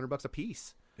 $500 or $600 a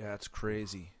piece. Yeah, that's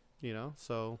crazy.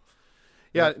 So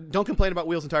yeah, don't complain about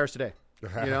wheels and tires today. You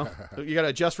got to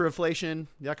adjust for inflation,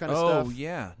 that kind of stuff. Oh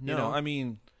yeah, no, I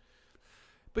mean,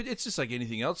 but it's just like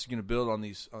anything else you're going to build on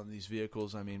these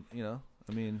vehicles. I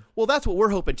mean, well, that's what we're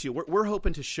hoping to. We're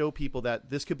hoping to show people that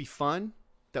this could be fun,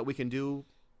 that we can do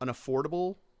an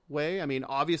affordable way. I mean,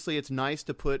 obviously, it's nice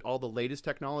to put all the latest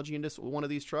technology into one of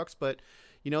these trucks, but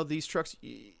these trucks.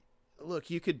 Look,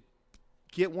 you could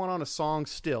get one on a song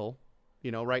still.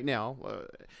 Right now,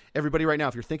 everybody right now,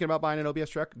 if you're thinking about buying an OBS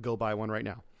truck, go buy one right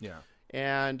now. Yeah.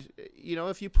 And,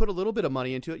 if you put a little bit of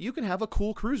money into it, you can have a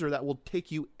cool cruiser that will take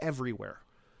you everywhere.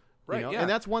 Right. Yeah. And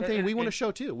that's one thing we want to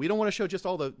show, too. We don't want to show just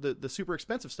all the super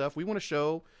expensive stuff. We want to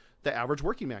show the average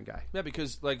working man guy. Yeah,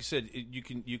 because, like I said, you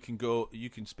can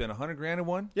spend $100,000 in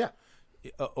one. Yeah.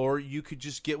 Or you could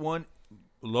just get one,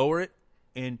 lower it,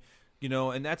 and,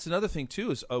 and that's another thing,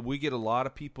 too, is we get a lot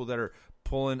of people that are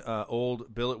pulling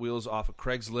old billet wheels off of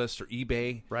Craigslist or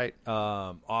eBay. Right.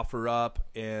 Offer up,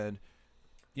 and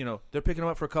they're picking them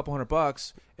up for a couple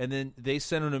 $100, and then they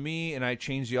send them to me, and I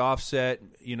change the offset,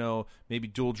 maybe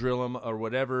dual drill them or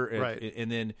whatever,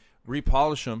 and then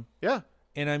repolish them. Yeah.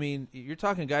 And I mean, you're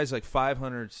talking guys like $500,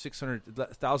 $600,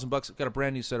 $1,000 got a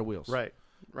brand new set of wheels. Right.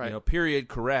 Right. Period.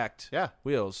 Correct. Yeah.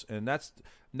 Wheels, and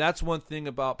that's one thing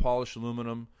about polished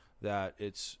aluminum that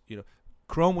it's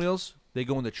chrome wheels, they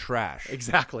go in the trash.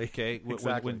 Exactly. Okay.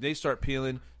 Exactly. When they start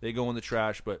peeling, they go in the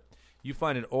trash, but. You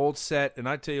find an old set, and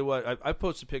I tell you what, I've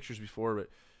posted pictures before, but,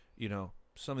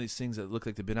 some of these things that look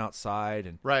like they've been outside,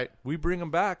 and we bring them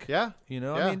back. Yeah.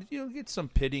 I mean, get some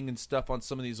pitting and stuff on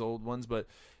some of these old ones, but,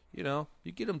 you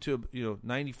get them to,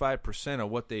 95%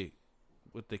 of what they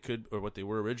could or what they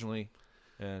were originally.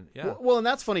 And, yeah. Well, and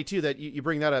that's funny, too, that you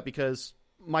bring that up, because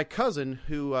my cousin,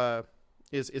 who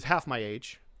is half my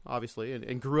age, obviously,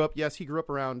 and grew up, he grew up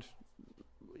around –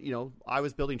 I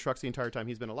was building trucks the entire time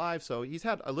he's been alive, so he's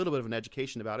had a little bit of an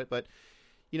education about it. But,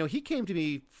 he came to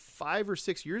me 5 or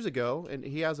 6 years ago, and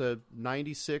he has a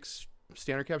 96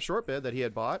 standard cab short bed that he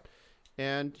had bought,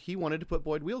 and he wanted to put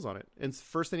Boyd wheels on it. And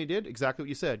first thing he did, exactly what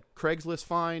you said, Craigslist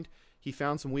find. He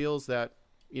found some wheels that,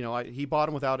 he bought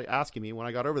them without asking me. When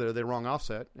I got over there, they were wrong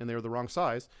offset, and they were the wrong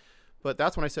size. But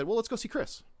that's when I said, well, let's go see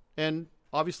Chris. And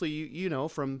obviously, you know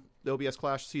from the OBS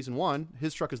Clash Season 1,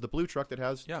 his truck is the blue truck that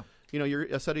has, you know,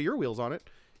 a set of your wheels on it.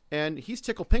 And he's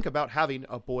tickled pink about having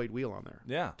a Boyd wheel on there.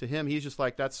 Yeah. To him, he's just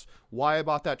like, that's why I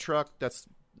bought that truck. That's,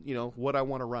 you know, what I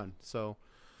want to run. So,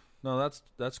 no,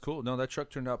 that's cool. No, that truck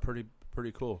turned out pretty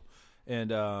cool.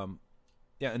 And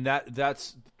and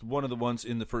that's one of the ones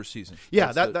in the first season.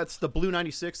 Yeah, that's the blue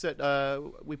 96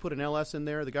 that we put an LS in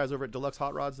there. The guys over at Deluxe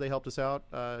Hot Rods, they helped us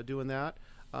out doing that.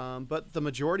 But the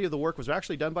majority of the work was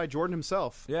actually done by Jordan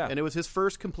himself. Yeah. And it was his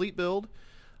first complete build.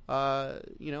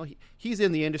 You know, he's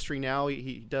in the industry now.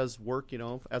 He does work, you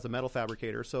know, as a metal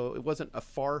fabricator. So it wasn't a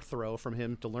far throw from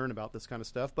him to learn about this kind of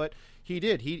stuff. But he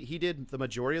did. He did the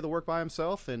majority of the work by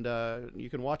himself. And you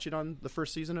can watch it on the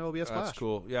first season of OBS Clash. That's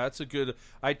cool. Yeah, that's a good.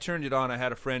 I turned it on. I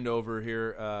had a friend over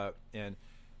here, and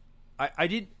I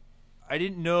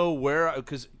didn't know where,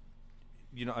 because,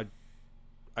 you know,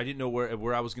 I didn't know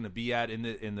where I was going to be at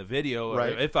in the video,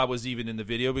 right. or if I was even in the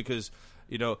video, because,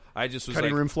 you know, I just was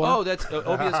cutting like, room floor. oh, that's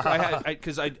OBS.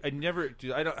 Because I never,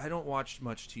 I don't watch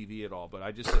much TV at all, but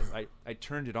I just I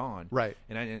turned it on, right,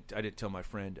 and I didn't tell my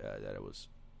friend that it was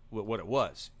what it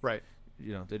was, right.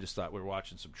 You know, they just thought we were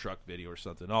watching some truck video or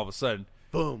something. All of a sudden,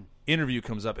 boom, interview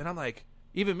comes up, and I'm like,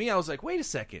 even me, I was like, wait a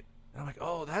second, and I'm like,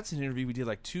 oh, that's an interview we did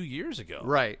like 2 years ago,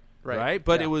 right.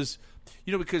 But it was,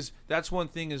 you know, because that's one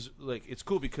thing is, like, it's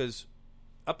cool because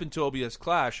up until OBS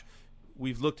Clash,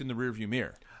 we've looked in the rearview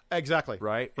mirror. Exactly.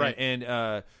 Right.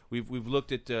 And we've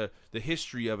looked at the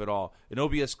history of it all. And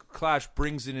OBS Clash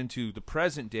brings it into the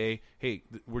present day. Hey,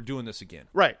 we're doing this again.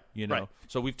 Right. You know. Right.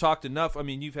 So we've talked enough. I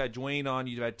mean, you've had Dwayne on,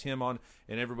 you've had Tim on,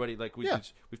 and everybody, like, we've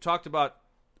talked about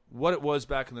what it was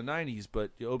back in the 90s, but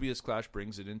the OBS Clash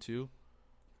brings it into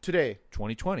today,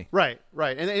 2020. Right.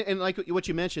 And like what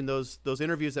you mentioned, those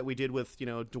interviews that we did with, you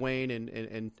know, Dwayne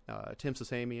and Tim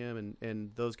Sasamian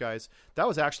and those guys, that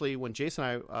was actually when Jason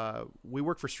and I we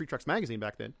worked for Street Trucks Magazine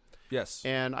back then. Yes.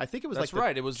 And I think it was That's like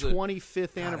right. The it was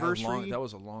 25th anniversary. That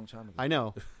was a long time ago. I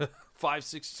know.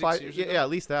 6 years ago. Yeah,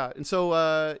 at least that. And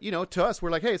so, you know, to us,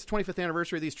 we're like, hey, it's the 25th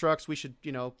anniversary of these trucks. We should,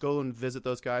 you know, go and visit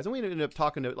those guys. And we ended up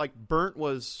talking to, like, Burnt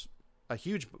was a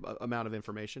huge amount of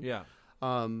information. Yeah.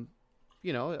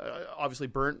 You know, obviously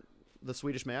Burnt, the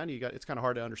Swedish man, it's kind of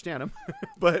hard to understand him,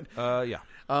 but yeah.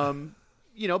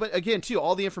 You know, but again, too,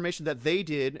 all the information that they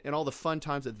did and all the fun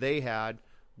times that they had,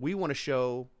 we want to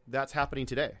show that's happening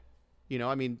today. You know,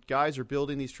 I mean, guys are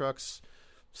building these trucks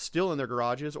still in their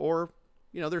garages, or,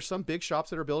 you know, there's some big shops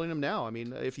that are building them now. I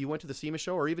mean, if you went to the SEMA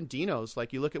show or even Dino's,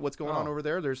 like, you look at what's going on over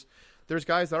there, there's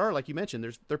guys that are, like you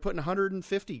mentioned, they're putting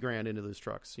 $150,000 into those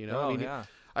trucks. You know, I mean, yeah.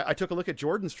 I took a look at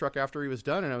Jordan's truck after he was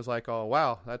done, and I was like, oh,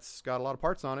 wow, that's got a lot of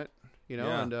parts on it, you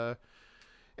know,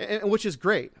 and which is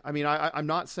great. I mean, I'm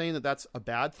not saying that that's a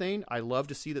bad thing. I love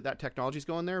to see that technology's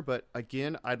going there, but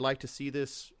again, I'd like to see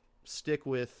this stick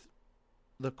with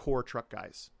the core truck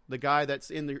guys, the guy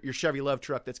that's in your Chevy Love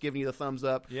truck that's giving you the thumbs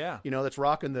up, yeah, you know, that's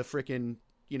rocking the freaking,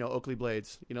 you know, Oakley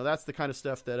blades. You know, that's the kind of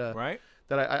stuff that right,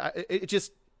 that it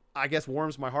just, I guess,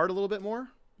 warms my heart a little bit more,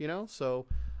 you know, so.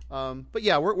 But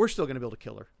yeah, we're still going to build a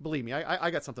killer. Believe me, I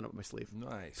got something up my sleeve.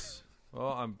 Nice.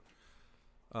 Well,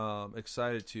 I'm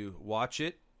excited to watch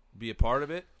it, be a part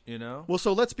of it. You know. Well,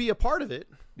 so let's be a part of it.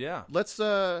 Yeah. Let's.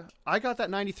 I got that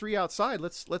 93 outside.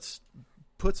 Let's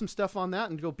put some stuff on that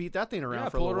and go beat that thing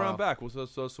around for a little while. Pull it around back. We'll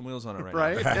throw some wheels on it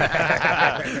right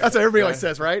now. That's what everybody always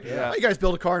says, right? Yeah. Oh, you guys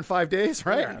build a car in 5 days,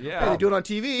 right? Yeah. Hey, they do it on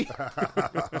TV.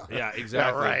 Yeah,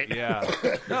 exactly. Right. Yeah.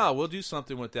 No, we'll do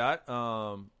something with that.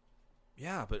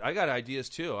 Yeah, but I got ideas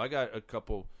too. I got a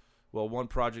couple. Well, one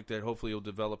project that hopefully will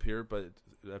develop here, but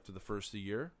after the first of the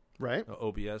year, right? An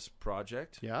OBS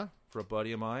project. Yeah, for a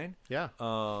buddy of mine. Yeah.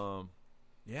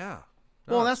 Yeah.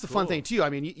 Well, that's the fun thing too.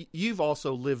 I mean, you've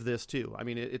also lived this too. I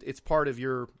mean, it's part of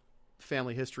your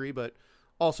family history, but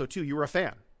also too, you were a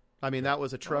fan. I mean, that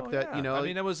was a truck that, you know. I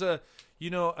mean, it was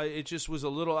it just was a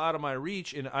little out of my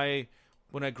reach, and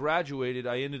when I graduated,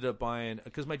 I ended up buying,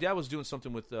 because my dad was doing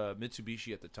something with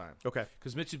Mitsubishi at the time. Okay.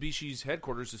 Because Mitsubishi's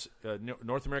headquarters, is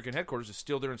North American headquarters, is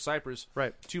still there in Cypress.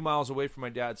 Right. 2 miles away from my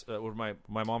dad's, where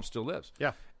my mom still lives.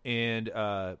 Yeah. And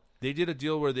they did a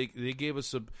deal where they gave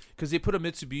us because they put a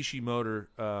Mitsubishi motor,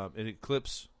 an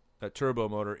Eclipse turbo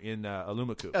motor in a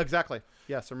Lumaku. Exactly.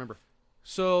 Yes, I remember.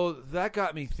 So that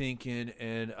got me thinking,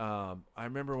 and I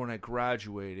remember when I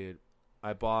graduated,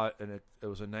 I bought it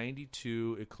was a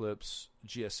 92 Eclipse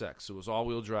GSX. It was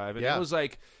all-wheel drive. And it was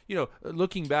like, you know,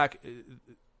 looking back,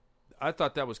 I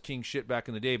thought that was king shit back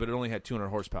in the day, but it only had 200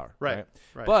 horsepower. Right.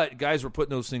 But guys were putting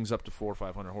those things up to 400 or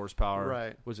 500 horsepower.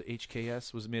 Right. Was it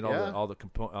HKS? Was it made all the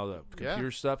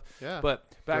computer stuff? Yeah. But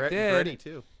back then, Gretty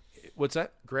too. What's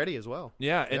that? Gretty as well.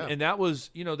 Yeah, and that was,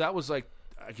 you know, that was like,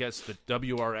 I guess the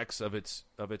WRX of its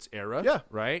era. Yeah.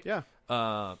 Right. Yeah.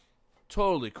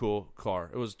 Totally cool car.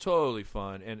 It was totally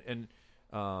fun. And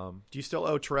do you still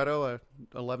owe Toretto an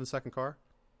 11-second car?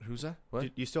 Who's that? What?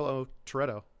 Do you still owe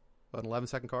Toretto an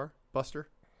 11-second car, Buster?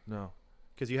 No.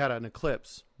 Because you had an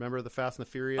Eclipse. Remember the Fast and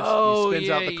the Furious? Oh, he spins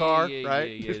yeah, out the car, yeah,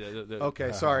 right? Yeah.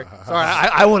 Okay, sorry.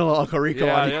 I went a little Uncle Rico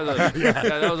on you.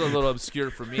 That was a little obscure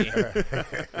for me.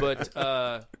 But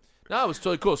no, it was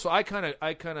totally cool. So I kind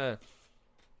of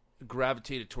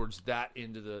gravitated towards that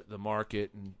end of the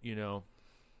market, and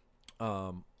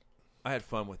I had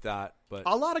fun with that. But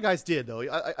a lot of guys did, though.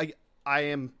 I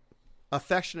am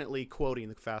affectionately quoting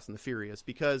the Fast and the Furious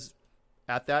because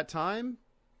at that time,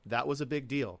 that was a big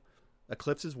deal.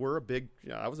 Eclipses were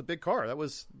that was a big car.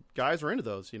 Guys were into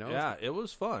those, Yeah, it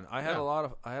was fun. I had a lot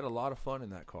of fun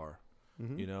in that car.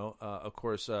 Mm-hmm. Of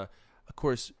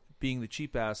course, being the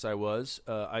cheap ass I was,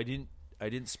 I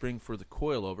didn't spring for the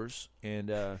coilovers,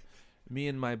 and me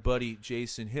and my buddy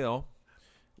Jason Hill,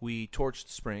 we torched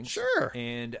the springs. Sure.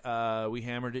 And we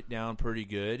hammered it down pretty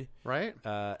good. Right.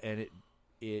 And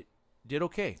it did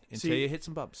okay until you hit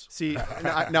some bumps. See,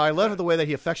 now I love the way that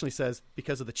he affectionately says,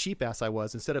 because of the cheap ass I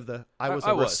was, instead of I was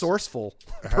a resourceful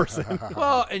person.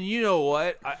 Well, and you know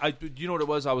what? You know what it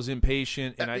was? I was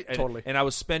impatient, and totally. And I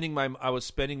was spending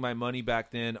my money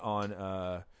back then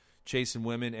on chasing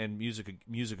women and music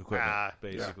equipment,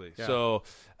 basically. Yeah. So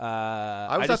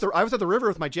I was at the river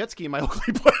with my jet ski and my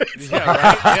Oakley blades. Yeah,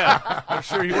 right. Yeah, I'm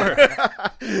sure you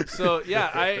were. So yeah,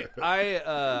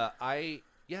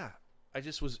 I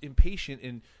just was impatient,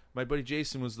 and my buddy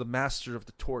Jason was the master of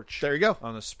the torch. There you go.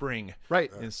 On the spring.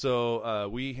 Right. And so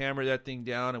we hammered that thing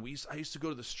down, and I used to go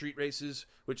to the street races,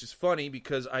 which is funny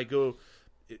because I go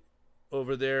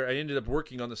over there. I ended up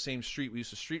working on the same street we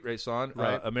used to street race on.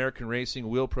 Right. American Racing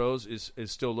Wheel Pros is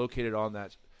still located on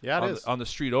that. Yeah, it is. On the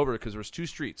street over, because there was two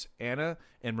streets, Anna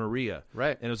and Maria.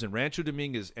 Right. And it was in Rancho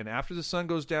Dominguez. And after the sun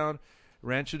goes down,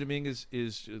 Rancho Dominguez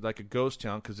is like a ghost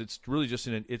town because it's really just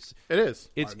It is.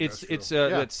 It's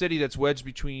that city that's wedged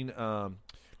between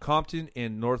Compton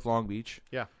and North Long Beach.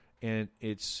 Yeah. And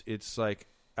it's like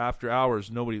after hours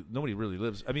nobody really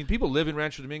lives. I mean, people live in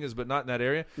Rancho Dominguez, but not in that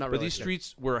area. Not but really, these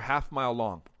streets were a half mile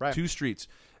long. Right. Two streets.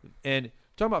 And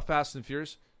talking about Fast and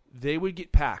Furious, they would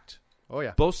get packed. Oh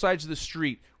yeah. Both sides of the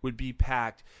street would be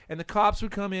packed, and the cops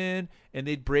would come in and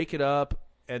they'd break it up.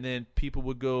 And then people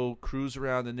would go cruise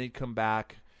around, and they'd come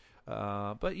back.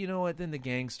 But you know what? Then the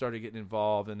gang started getting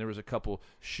involved, and there was a couple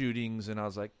shootings, and I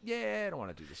was like, yeah, I don't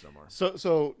want to do this no more.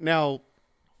 So now,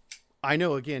 I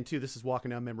know, again, too, this is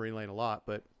walking down memory lane a lot,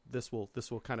 but this will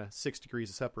kind of 6 degrees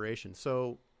of separation.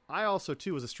 So I also,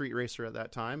 too, was a street racer at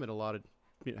that time, and a lot of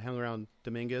hung around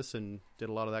Dominguez and did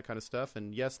a lot of that kind of stuff.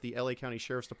 And, yes, the L.A. County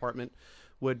Sheriff's Department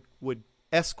would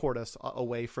escort us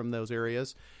away from those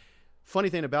areas. Funny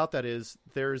thing about that is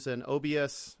there's an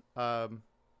OBS,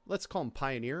 let's call him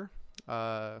pioneer,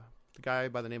 the guy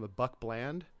by the name of Buck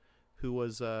Bland, who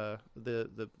was the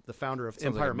founder of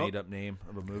Sounds Empire like a made-up name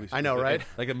of a movie star. I know, right?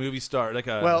 Like a movie star. Like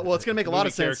a well, it's going to make a lot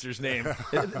of sense. Character's name.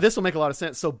 This will make a lot of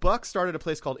sense. So Buck started a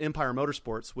place called Empire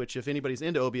Motorsports, which if anybody's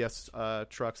into OBS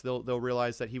trucks, they'll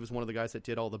realize that he was one of the guys that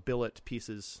did all the billet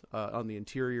pieces on the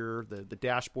interior, the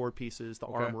dashboard pieces, the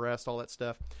armrest, all that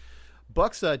stuff.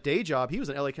 Buck's day job, he was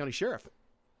an LA County sheriff,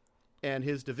 and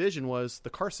his division was the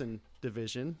Carson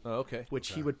division,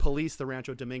 which he would police the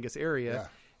Rancho Dominguez area.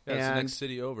 Yeah, it's the next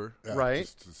city over. Yeah,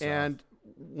 right? just And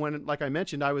when, like I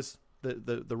mentioned, I was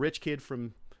the rich kid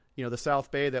from the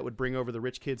South Bay that would bring over the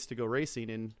rich kids to go racing,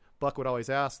 and Buck would always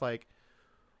ask, like,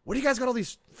 what do you guys got all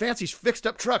these fancy fixed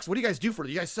up trucks? What do you guys do for it?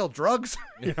 Do you guys sell drugs?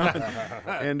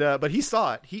 And but he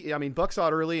saw it. Buck saw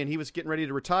it early, and he was getting ready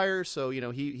to retire. So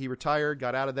he retired,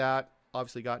 got out of that,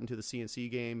 obviously got into the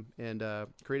CNC game, and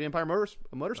created Empire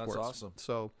Motorsports. That's awesome.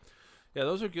 So yeah,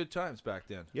 those are good times back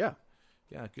then. Yeah,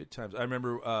 good times. I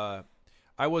remember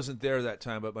I wasn't there that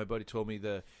time, but my buddy told me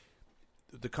the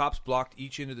cops blocked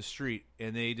each end of the street,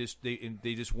 and they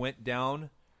just went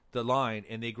down the line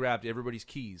and they grabbed everybody's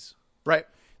keys. Right.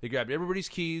 They grabbed everybody's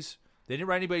keys. They didn't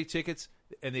write anybody tickets,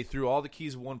 and they threw all the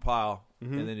keys in one pile,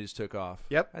 and then just took off.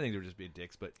 Yep. I think they were just being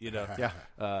dicks, but it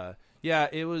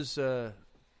was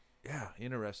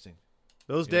interesting.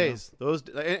 Those days,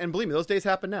 and believe me, those days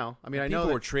happen now. I mean, I know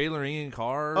people were trailering in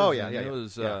cars. Oh yeah, It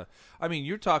was.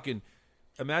 You're talking.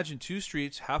 Imagine two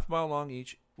streets, half a mile long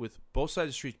each, with both sides of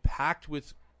the street packed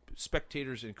with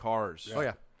spectators in cars. Yeah. Oh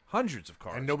yeah, hundreds of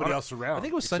cars, and nobody else around. I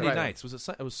think it was Sunday nights.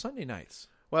 It was Sunday nights.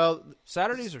 Well,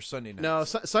 Saturdays or Sunday nights? No,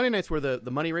 Sunday nights were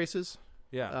the money races.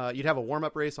 Yeah. You'd have a warm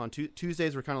up race on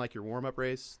Tuesdays were kind of like your warm up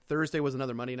race. Thursday was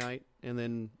another money night, and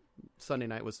then Sunday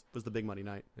night was the big money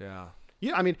night. Yeah.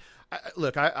 Yeah, I mean,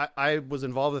 look, I was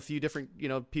involved with a few different,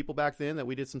 people back then that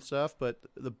we did some stuff, but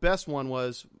the best one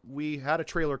was we had a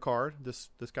trailer car. This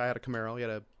guy had a Camaro. He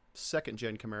had a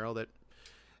second-gen Camaro that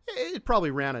it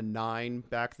probably ran a 9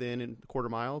 back then in the quarter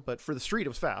mile, but for the street it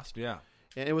was fast. Yeah.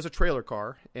 And it was a trailer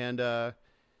car and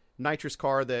nitrous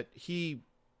car that he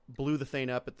blew the thing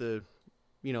up at the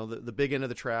big end of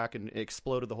the track and it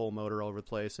exploded the whole motor all over the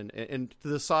place and to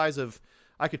the size of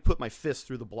I could put my fist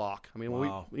through the block. I mean,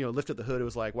 when we lifted the hood, it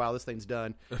was like, wow, this thing's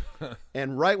done.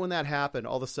 And right when that happened,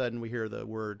 all of a sudden we hear the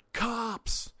word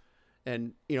cops.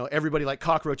 And, everybody like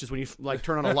cockroaches when you like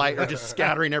turn on a light are just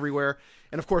scattering everywhere.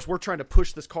 And of course we're trying to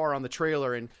push this car on the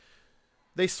trailer and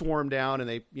they swarm down and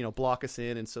they, block us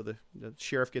in. And so the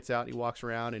sheriff gets out and he walks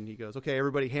around and he goes, okay,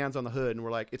 everybody hands on the hood. And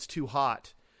we're like, it's too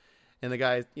hot. And the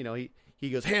guy, he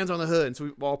goes, hands on the hood. And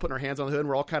so we're all putting our hands on the hood and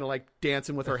we're all kind of like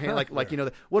dancing with our hand.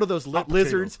 What are those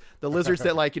lizards? The lizards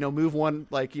that move one,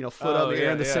 foot on the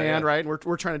air in the sand, right? And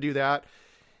we're trying to do that.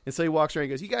 And so he walks around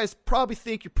and goes, you guys probably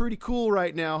think you're pretty cool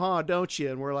right now, huh? Don't you?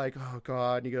 And we're like, oh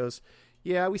God. And he goes,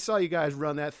 yeah, we saw you guys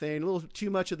run that thing. A little too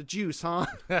much of the juice, huh?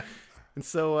 And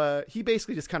so he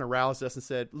basically just kind of roused us and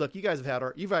said, look, you guys have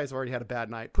already had a bad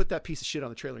night. Put that piece of shit on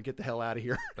the trailer and get the hell out of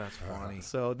here. That's funny.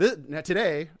 So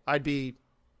today I'd be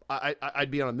on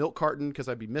a milk carton because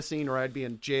I'd be missing, or I'd be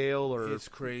in jail, or it's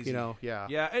crazy.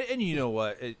 Yeah. And you know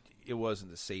what? It wasn't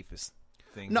the safest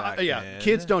thing. No, back then.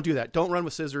 Kids don't do that. Don't run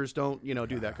with scissors. Don't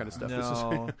do that kind of stuff.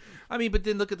 No, I mean, but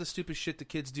then look at the stupid shit the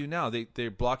kids do now. They're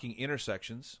blocking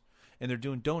intersections and they're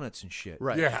doing donuts and shit.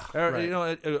 Right. Yeah.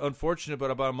 Right. Unfortunate,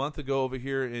 but about a month ago over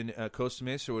here in Costa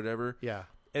Mesa or whatever. Yeah.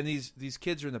 And these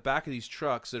kids are in the back of these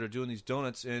trucks that are doing these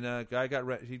donuts, and a guy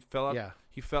he fell out. Yeah.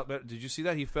 He fell. Did you see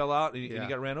that? He fell out and he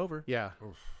got ran over. Yeah.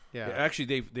 Yeah.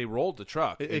 Actually, they rolled the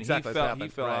truck. Exactly. He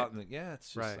fell right. out, and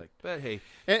it's just like. But hey.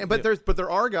 But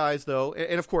there are guys though,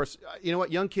 and of course, you know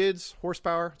what? Young kids,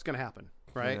 horsepower, it's going to happen,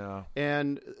 right? Yeah.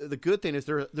 And the good thing is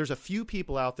there's a few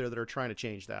people out there that are trying to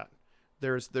change that.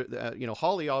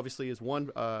 Holley obviously is one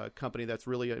company that's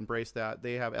really embraced that.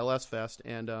 They have LS Fest,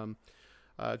 and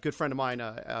a good friend of mine,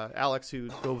 Alex, who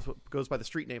goes by the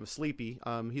street name of Sleepy,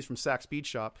 he's from Sac Speed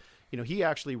Shop. He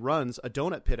actually runs a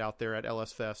donut pit out there at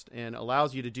LS Fest and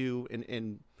allows you to do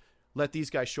and let these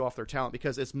guys show off their talent,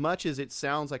 because as much as it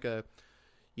sounds like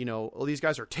these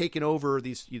guys are taking over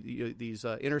these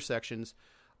intersections.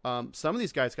 Some of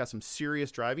these guys got some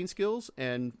serious driving skills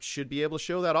and should be able to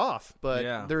show that off,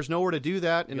 but there's nowhere to do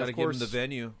that. And of course, give them the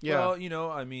venue. Yeah.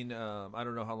 Well, I mean, I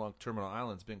don't know how long Terminal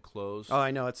Island's been closed. Oh,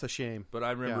 I know, it's a shame. But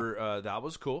I remember that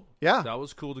was cool. Yeah, that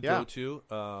was cool to go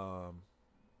to.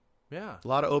 Yeah, a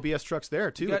lot of OBS trucks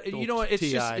there too.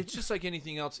 It's just like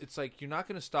anything else. It's like you're not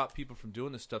going to stop people from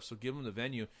doing this stuff, so give them the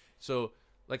venue. So,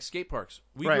 like skate parks,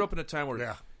 we grew up in a time where.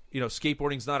 Yeah.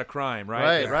 Skateboarding's not a crime,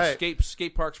 right? Right.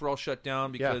 Skate parks were all shut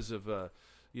down because of, the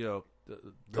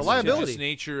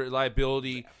liability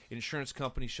liability. Insurance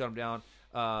companies shut them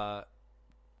down.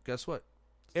 Guess what?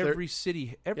 Every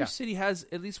city has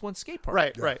at least one skate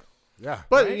park. Right. Yeah.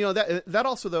 But that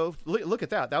also though, look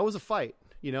at that. That was a fight.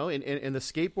 And the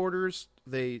skateboarders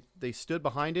they stood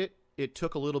behind it. It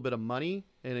took a little bit of money,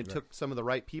 and it took some of the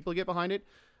right people to get behind it.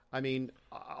 I mean,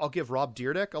 I'll give Rob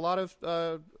Dyrdek a lot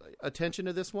of attention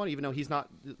to this one, even though he's not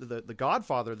the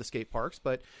godfather of the skate parks.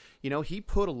 But, he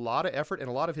put a lot of effort and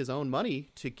a lot of his own money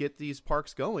to get these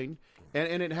parks going.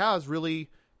 And it has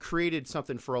really created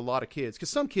something for a lot of kids, because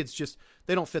some kids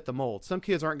they don't fit the mold. Some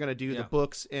kids aren't going to do the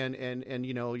books and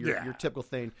your typical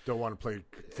thing. Don't want to play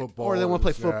football, or they want to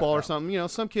play football or something.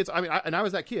 Some kids. I mean, I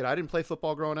was that kid. I didn't play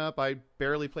football growing up. I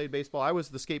barely played baseball. I was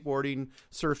the skateboarding,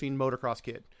 surfing, motocross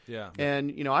kid. Yeah,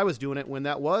 and I was doing it when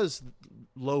that was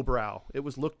lowbrow. It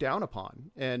was looked down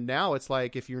upon, and now it's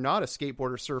like, if you're not a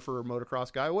skateboarder, surfer, or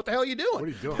motocross guy, what the hell are you doing? What are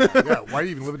you doing? Why are you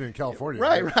even living in California?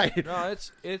 Right. No,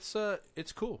 it's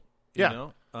cool.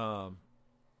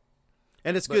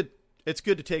 And it's good. It's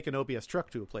good to take an OBS truck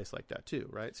to a place like that too,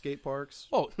 right? Skate parks.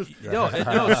 Oh no.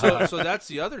 So that's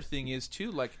the other thing is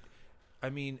too. Like, I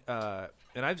mean, and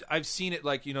I've seen it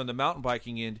like the mountain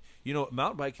biking end.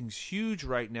 Mountain biking's huge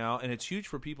right now, and it's huge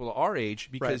for people our age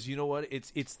because you know what?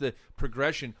 It's the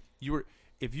progression.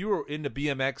 If you were into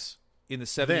BMX in the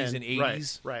 70s and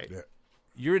 80s, right.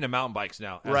 You're into mountain bikes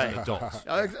now as an adult.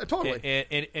 Totally.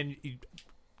 And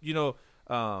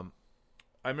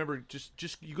I remember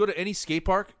just you go to any skate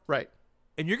park, right,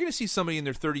 and you're going to see somebody in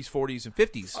their 30s, 40s, and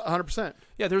 50s. 100%.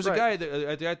 Yeah, there's a guy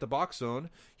at the box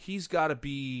zone. He's got to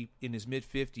be in his mid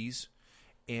 50s,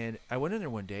 and I went in there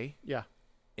one day. Yeah,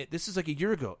 this is like a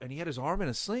year ago, and he had his arm in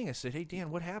a sling. I said, "Hey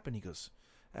Dan, what happened?" He goes,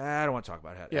 "I don't want to talk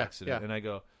about that accident." Yeah. And I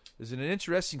go, "Is it an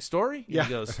interesting story?" And he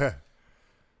goes,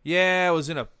 Yeah, I was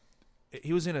in a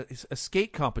He was in a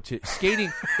skate competition,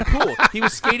 skating pool. He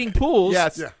was skating pools.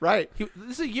 Yes, right.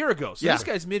 This is a year ago. So this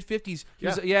guy's mid-50s.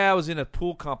 I was in a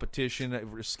pool competition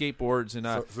for skateboards, and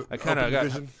I kind of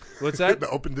got what's that? The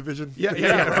open division.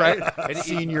 Yeah, right. And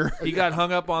Senior. He got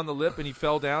hung up on the lip, and he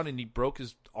fell down, and he broke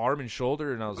his arm and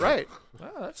shoulder. And I was like, "Oh,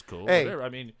 that's cool." Hey, whatever. I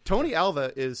mean, Tony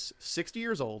Alva is 60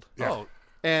 years old. Yeah. oh,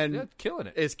 and killing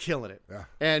it. Is killing it. Yeah.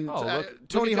 And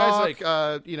Tony at guys Hawk,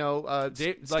 like,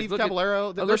 Steve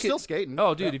Caballero, they're still skating.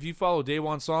 Oh, dude, if you follow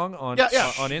Daewon Song on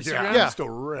Instagram, he's still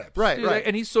ripped. Right, dude, right.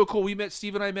 And he's so cool.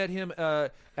 Steve and I met him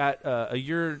at a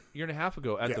year and a half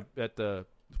ago at the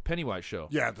Pennywise show.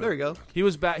 Yeah, there you go. He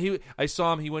was back. I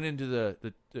saw him. He went into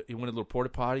he went to little porta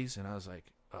potties, and I was like,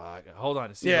 hold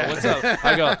on, Steve. Yeah. What's up?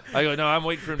 I go. No, I'm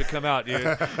waiting for him to come out, dude.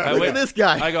 Look at this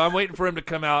guy. I go. I'm waiting for him to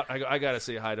come out. I gotta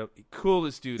say hi to him.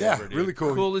 Coolest dude ever. Dude. Really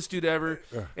cool. Coolest dude ever.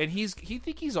 Yeah. And he's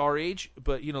our age,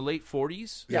 but late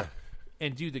 40s. Yeah.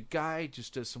 And dude, the guy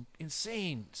just does some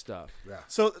insane stuff. Yeah.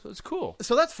 So it's cool.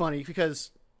 So that's funny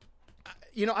because,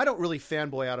 I don't really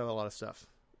fanboy out of a lot of stuff.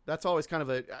 That's always kind of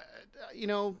a,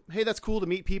 hey, that's cool to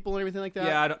meet people and everything like that.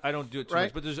 Yeah, I don't do it too right?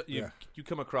 much. But there's you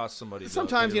come across somebody.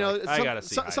 Sometimes, like, I gotta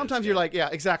see. Sometimes you're like, yeah,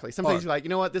 exactly. Sometimes you're like, you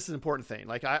know what, this is an important thing.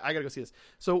 Like, I gotta go see this.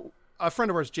 So a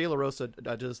friend of ours, Jay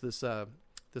LaRosa, does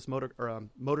this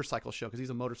motorcycle show because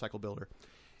he's a motorcycle builder,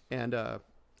 and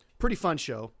pretty fun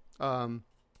show.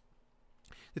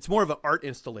 It's more of an art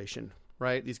installation,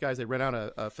 right? These guys, they rent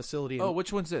out a facility.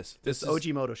 Which one's this? This OG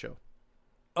Moto Show.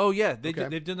 Oh yeah, they've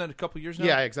done that a couple years now.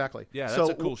 Yeah, exactly. Yeah, that's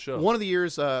a cool show. One of the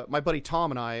years, my buddy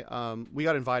Tom and I, we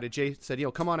got invited. Jay said,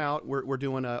 come on out. We're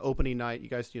doing an opening night. You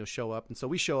guys, show up. And so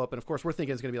we show up, and of course we're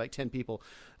thinking it's going to be like 10 people.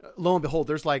 Lo and behold,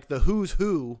 there's like the who's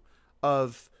who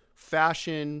of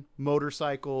fashion,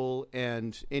 motorcycle,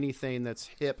 and anything that's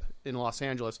hip in Los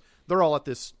Angeles. They're all at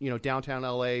this, downtown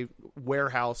LA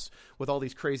warehouse with all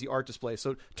these crazy art displays.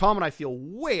 So Tom and I feel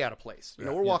way out of place.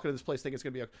 We're walking to this place thinking it's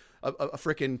going to be a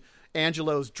freaking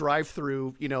Angelo's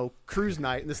drive-through, cruise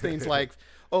night, and this thing's like,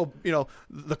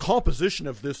 the composition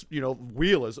of this,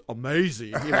 wheel is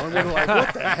amazing. And we're like,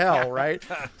 what the hell, right?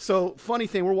 So funny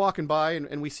thing, we're walking by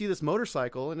and we see this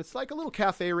motorcycle, and it's like a little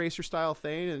cafe racer style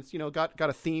thing, and it's got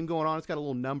a theme going on. It's got a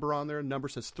little number on there. The number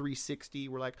says 360.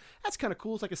 We're like, that's kind of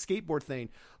cool. It's like a skateboard thing.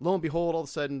 Lo and behold, all of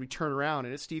a sudden we turn around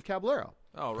and it's Steve Caballero.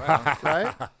 Oh, right.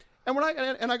 Right? And we're like,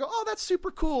 and I go, oh, that's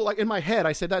super cool. Like in my head,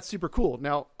 I said, that's super cool.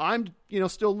 Now I'm,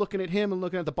 still looking at him and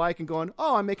looking at the bike and going,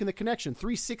 oh, I'm making the connection.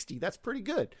 360. That's pretty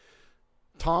good.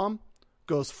 Tom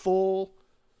goes full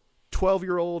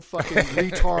 12-year-old fucking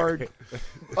retard,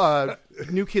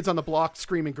 New Kids on the Block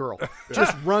screaming girl.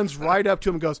 Just runs right up to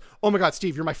him and goes, oh my God,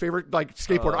 Steve, you're my favorite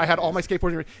skateboarder. I had all my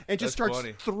skateboarding, and just starts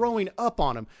throwing up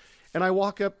on him. And I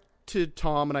walk up to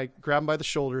Tom and I grab him by the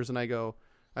shoulders and I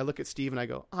look at Steve and I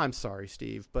go, I'm sorry,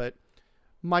 Steve, but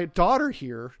my daughter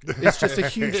here is just a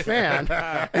huge fan.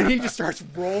 And he just starts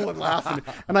rolling laughing.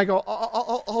 And I go,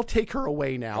 I'll take her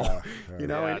away now,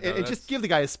 and just give the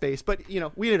guy his space. But,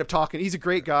 we ended up talking. He's a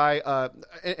great guy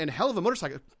and hell of a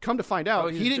motorcycle. Come to find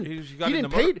out, he didn't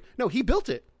pay. No, he built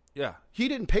it. Yeah. He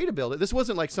didn't pay to build it. This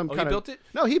wasn't like some kind of... he built it?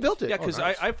 No, he built it. Yeah, because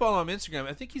I follow him on Instagram.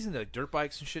 I think he's into dirt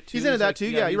bikes and shit, too. He's into that, too.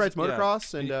 Yeah, he rides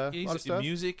motocross and a lot of stuff.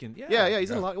 Music and... Yeah,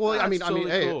 he's in a lot... Well,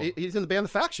 totally he's in the band The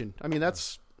Faction. I mean,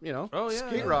 that's...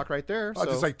 skate rock right there. Oh,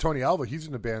 just like Tony Alva, he's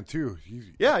in the band too.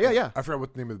 Yeah. I forgot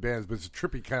what the name of the band is, but it's a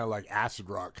trippy kind of like acid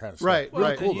rock kind of stuff. Right, well,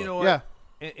 right. Cool, you know what? Yeah,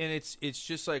 and it's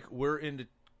just like we're into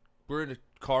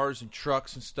cars and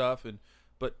trucks and stuff,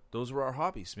 but those are our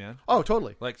hobbies, man. Oh,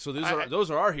 totally. Like so,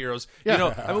 those are our heroes.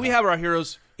 Yeah. We have our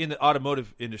heroes in the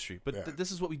automotive industry, but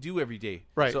this is what we do every day.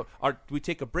 Right. So we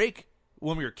take a break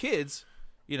when we were kids.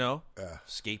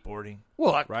 Skateboarding,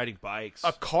 riding bikes.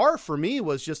 A car for me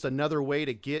was just another way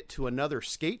to get to another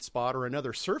skate spot or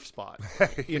another surf spot.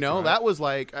 That was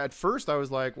like, at first I was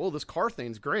like, well, this car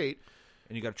thing's great.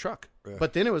 And you got a truck.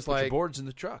 But then it was Put like... your boards in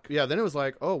the truck. Yeah, then it was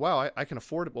like, oh, wow, I can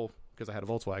afford it. Well, because I had a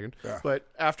Volkswagen. Yeah. But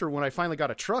when I finally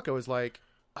got a truck, I was like,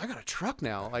 I got a truck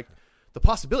now. Like, the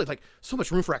possibility, like, so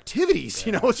much room for activities.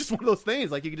 Yeah. It's just one of those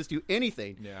things. Like, you can just do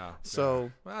anything. Yeah.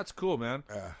 So... Well, that's cool, man.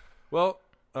 Well,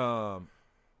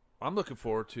 I'm looking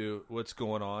forward to what's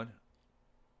going on,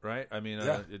 right? I mean, we're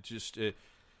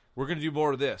going to do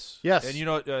more of this. Yes. And,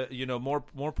 more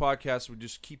podcasts would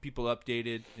just keep people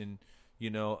updated. And,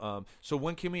 so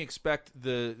when can we expect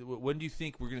when do you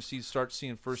think we're going to start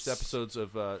seeing first episodes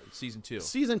of season 2?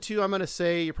 Season 2, I'm going to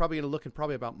say you're probably going to look in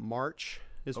probably about March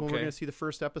is when we're going to see the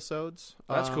first episodes.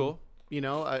 That's cool.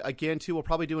 Again, too, we'll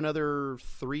probably do another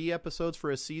 3 episodes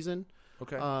for a season.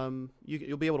 Okay.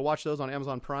 You'll be able to watch those on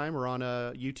Amazon Prime or on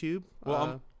YouTube.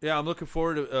 Well, Yeah, I'm looking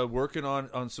forward to working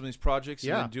on some of these projects.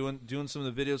 Yeah. And doing some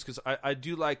of the videos because I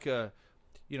do like, you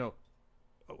know,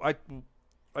 I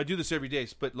do this every day,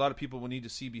 but a lot of people will need to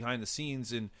see behind the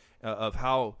scenes and of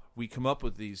how we come up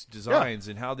with these designs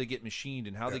and how they get machined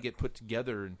and how they get put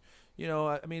together. And you know,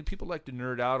 I mean, people like to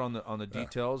nerd out on the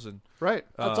details and Right.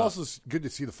 It's also good to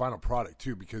see the final product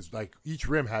too, because like each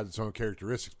rim has its own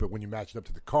characteristics, but when you match it up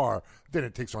to the car, then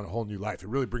it takes on a whole new life. It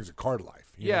really brings a car to life.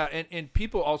 You know? and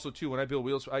people also too. When I build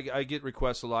wheels, I get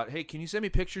requests a lot. Hey, can you send me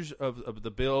pictures of the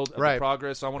build, of the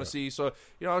progress? I want to see. So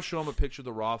you know, I'll show them a picture of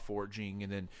the raw forging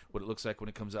and then what it looks like when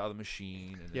it comes out of the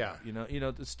machine. And then, you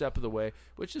know the step of the way,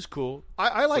 which is cool.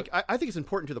 I think it's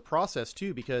important to the process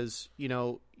too, because you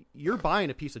know you're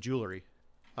buying a piece of jewelry.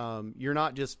 You're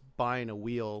not just buying a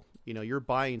wheel. You know, you're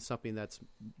buying something that's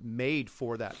made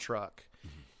for that truck.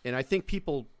 Mm-hmm. And I think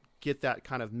people get that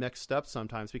kind of mixed up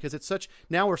sometimes because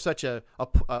we're such a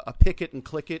pick it and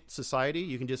click it society.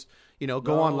 You can just, you know,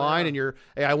 go online and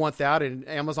hey, I want that, and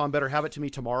Amazon better have it to me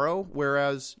tomorrow.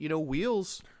 Whereas, you know,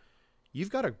 wheels,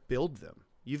 you've got to build them.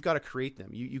 You've got to create them.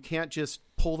 You can't just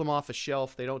pull them off a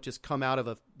shelf. They don't just come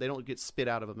they don't get spit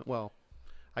out of them. Well,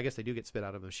 I guess they do get spit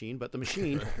out of a machine, but the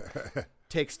machine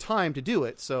takes time to do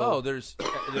it. So there's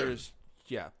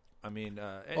yeah. I mean,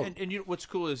 and you know, what's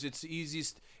cool is it's the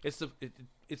easiest. It's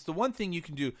the one thing you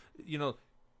can do. You know,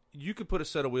 you could put a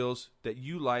set of wheels that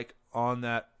you like on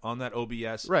that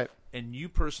OBS, right? And you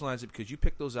personalize it because you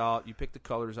pick those out, you pick the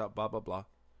colors out, blah blah blah.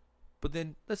 But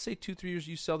then let's say 2-3 years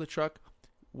you sell the truck.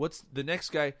 What's the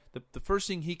next guy? The first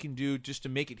thing he can do just to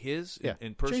make it his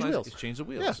and personalize it is change the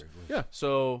wheels. Yeah.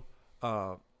 So.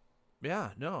 I mean,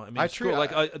 it's cool.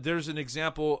 Like, there's an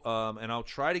example, and I'll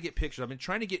try to get pictures. I've been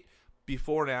trying to get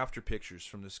before and after pictures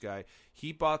from this guy.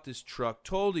 He bought this truck,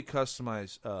 totally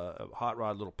customized, a hot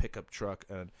rod little pickup truck,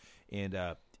 and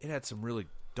it had some really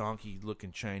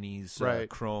donkey-looking Chinese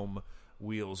chrome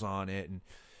wheels on it. And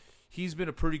he's been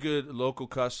a pretty good local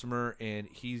customer, and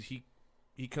he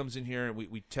comes in here and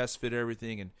we test fit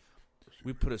everything, and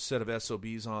we put a set of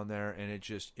SOBs on there, and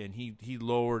he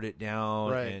lowered it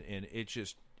down, and it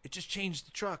just changed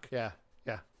the truck. Yeah.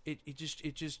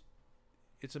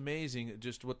 It's amazing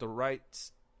just what the right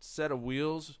set of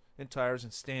wheels and tires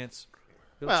and stance.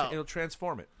 It'll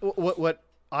transform it.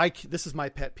 This is my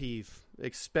pet peeve,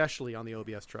 especially on the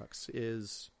OBS trucks,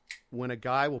 is when a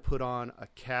guy will put on a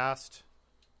cast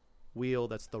wheel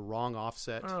that's the wrong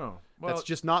offset. Oh, well, that's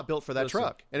just not built for that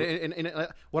truck. And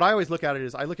what I always look at it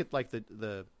is I look at like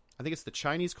the I think it's the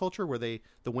Chinese culture where the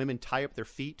women tie up their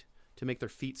feet to make their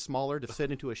feet smaller to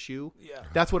fit into a shoe. Yeah,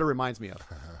 that's what it reminds me of.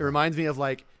 It reminds me of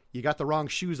like you got the wrong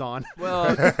shoes on. Well,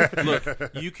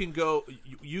 look, you can go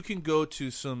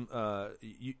to some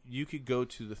you could go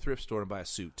to the thrift store and buy a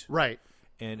suit, right?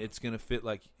 And it's going to fit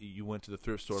like you went to the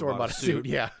thrift store and bought a suit.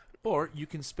 Yeah. Or you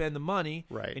can spend the money,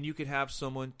 right, and you can have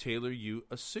someone tailor you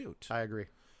a suit. I agree.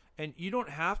 And you don't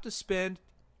have to spend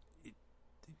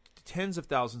tens of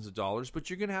thousands of dollars,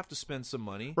 but you're going to have to spend some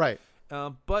money. Right.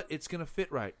 But it's going to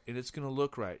fit right, and it's going to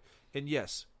look right. And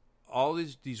yes, all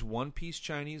these one-piece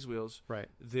Chinese wheels, right?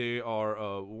 They are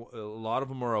a lot of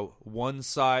them are a one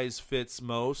size fits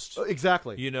most.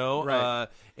 Exactly. You know, right.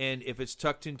 And if it's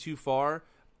tucked in too far,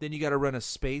 then you got to run a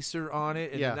spacer on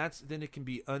it, and then it can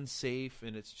be unsafe,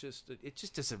 and it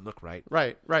just doesn't look right.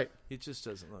 Right. It just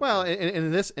doesn't look well. right.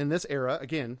 In this era,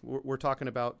 again, we're talking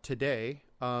about today.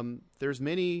 There's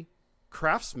many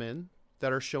craftsmen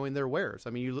that are showing their wares.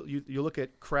 I mean, you look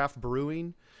at craft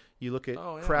brewing, you look at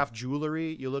craft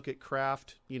jewelry, you look at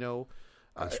craft,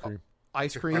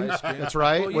 ice cream. That's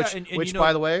right. Well, which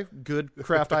by the way, good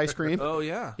craft ice cream. Oh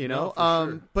yeah. For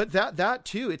sure. But that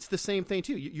too, it's the same thing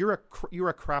too. You're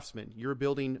a craftsman. You're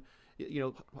building.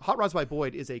 Hot Rods by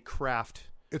Boyd is a craft.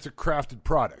 It's a crafted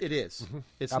product. It is. Mm-hmm.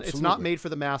 It's not made for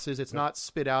the masses. It's not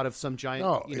spit out of some giant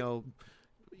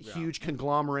huge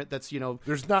conglomerate that's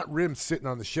There's not rims sitting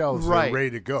on the shelves that are ready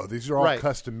to go. These are all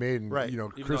custom made and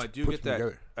Chris puts them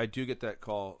together. I do get that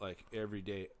call like every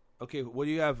day. Okay, what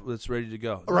do you have that's ready to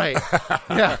go? Right.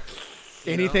 Yeah.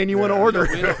 Anything you want to order.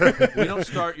 We don't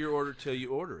start your order till you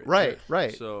order it.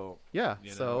 Right. So yeah.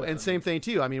 Same thing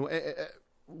too. I mean,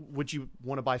 would you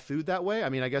want to buy food that way? I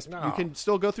mean, I guess you can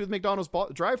still go through the McDonald's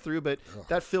drive-through, but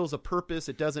that fills a purpose.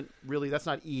 It doesn't really. That's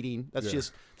not eating. That's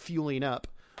just fueling up.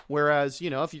 Whereas,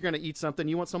 if you're going to eat something,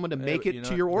 you want someone to make it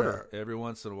to your order. Yeah. Every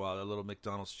once in a while, that little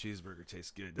McDonald's cheeseburger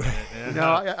tastes good.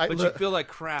 But you feel like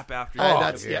crap after.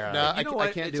 I can't you do it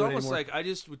anymore. It's almost like I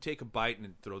just would take a bite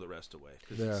and throw the rest away.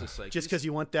 It's just because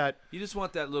you want that. You just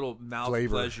want that little mouth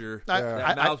flavor. Pleasure.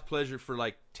 Mouth pleasure for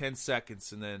like 10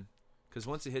 seconds, and then because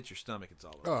once it hits your stomach, it's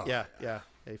all over. Yeah,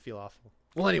 they feel awful.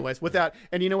 Well, anyways, with that,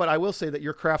 and you know what, I will say that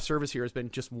your craft service here has been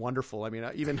just wonderful. I mean,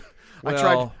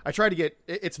 Well, I tried to get.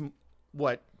 It's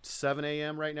what 7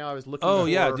 a.m. right now. I was looking. Oh for,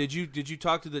 yeah, did you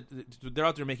talk to they're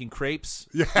out there making crepes?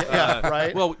 Yeah,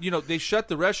 right. Well, they shut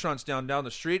the restaurants down the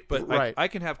street, but Right. I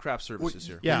can have craft services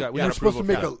here. yeah, we We're got supposed to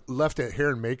make approval a left at hair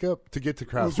and makeup to get to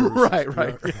craft service.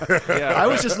 right. Yeah. I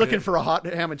was just looking for a hot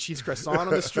ham and cheese croissant on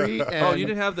the street. And, Oh, you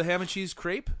didn't have the ham and cheese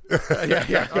crepe?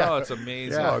 yeah. Oh, it's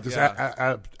amazing. Yeah. Oh, just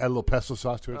add a little pesto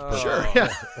sauce to it. It's perfect. Sure.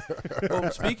 Yeah.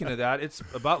 Well, speaking of that, it's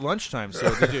about lunchtime.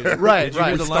 So did you, Right, did you right.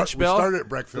 hear the lunch We bell? started at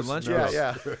breakfast. The lunch No. bell.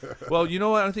 Yeah. Well, you know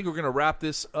what? I think we're going to wrap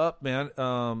this up, man,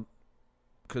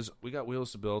 because we got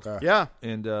wheels to build. Yeah.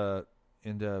 And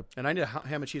And I need a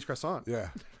ham and cheese croissant. Yeah.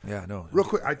 yeah, no. Real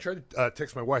quick, I tried to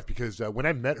text my wife because when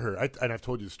I met her, and I've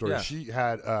told you the story, Yeah. she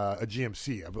had a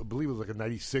GMC. I believe it was like a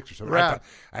 96 or something. Right.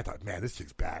 I thought, man, this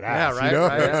chick's badass. Yeah, right, You know?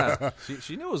 right. Yeah.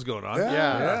 She knew what was going on.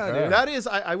 Yeah. dude. That is,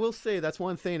 I will say, that's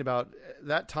one thing about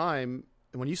that time.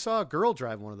 When you saw a girl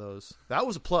drive one of those, that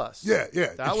was a plus. Yeah.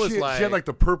 That And was she had like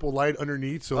the purple light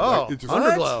underneath. So Oh, like, it just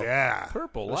underglow. Yeah.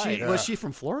 Purple Was light. she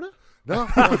from Florida? No.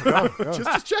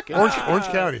 Just checking. Orange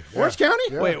County. Yeah. Orange County?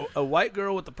 Yeah. Wait, a white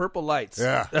girl with the purple lights.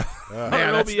 Yeah.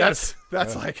 Man, OBS.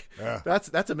 that's like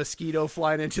that's a mosquito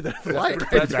flying into the light.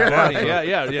 Right That's there. funny.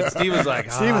 Yeah. Steve was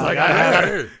like, Steve was like, gotta have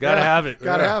it. Gotta have it.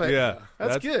 Gotta have it. Yeah.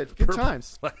 That's good. Good purple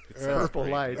times. lights. Purple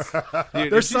lights. Dude,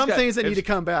 There's if she's some got- things that if need to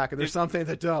come back, and there's some things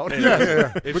that don't.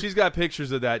 If she's got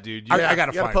pictures of that, dude, I gotta you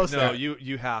gotta find post it. no, that.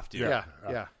 you have to.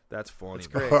 Yeah. That's funny. That's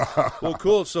great. Well,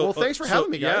 cool. So, Well, thanks for having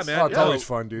me, guys. Yeah, man. Oh, it's always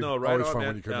fun, dude. No, right Always on, fun man.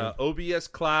 when you come OBS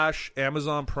Clash,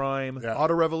 Amazon Prime, Yeah.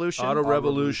 Auto Revolution. Auto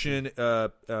Revolution.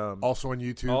 Also on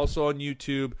YouTube. Also on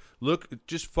YouTube. Look,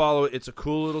 just follow it. It's a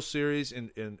cool little series, and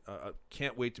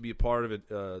can't wait to be a part of it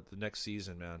the next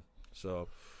season, man. So,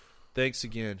 thanks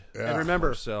again. And remember,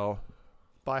 Marcel.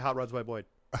 buy Hot Rods by Boyd.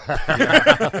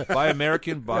 Buy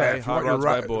American, buy if you Hot want your Rods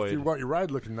by ride- Boyd. If you want your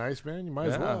ride looking nice, man, you might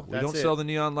as well. We That's don't it. sell the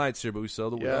neon lights here, but we sell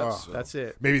the Yeah, wheels. so. that's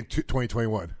it. Maybe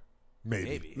 2021.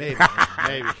 Maybe. Maybe.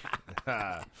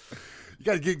 You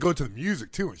got to go to the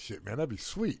music too and shit, man. That'd be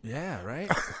sweet. Yeah, right?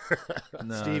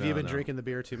 No, Steve, no, you've been no. drinking the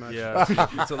beer too much. Yeah,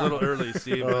 it's a little early,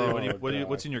 Steve.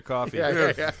 What's in your coffee?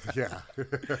 Yeah. Yeah.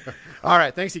 All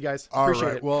right. Thanks, you guys. All Appreciate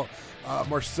right. it. Well,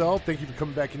 Marcel, thank you for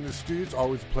coming back into the studio. It's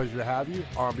always a pleasure to have you.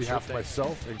 On behalf of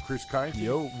myself and Chris Kine,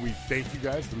 we thank you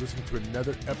guys for listening to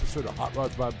another episode of Hot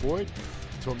Rods by Boyd.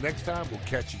 Until next time, we'll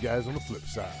catch you guys on the flip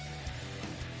side.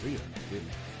 See ya.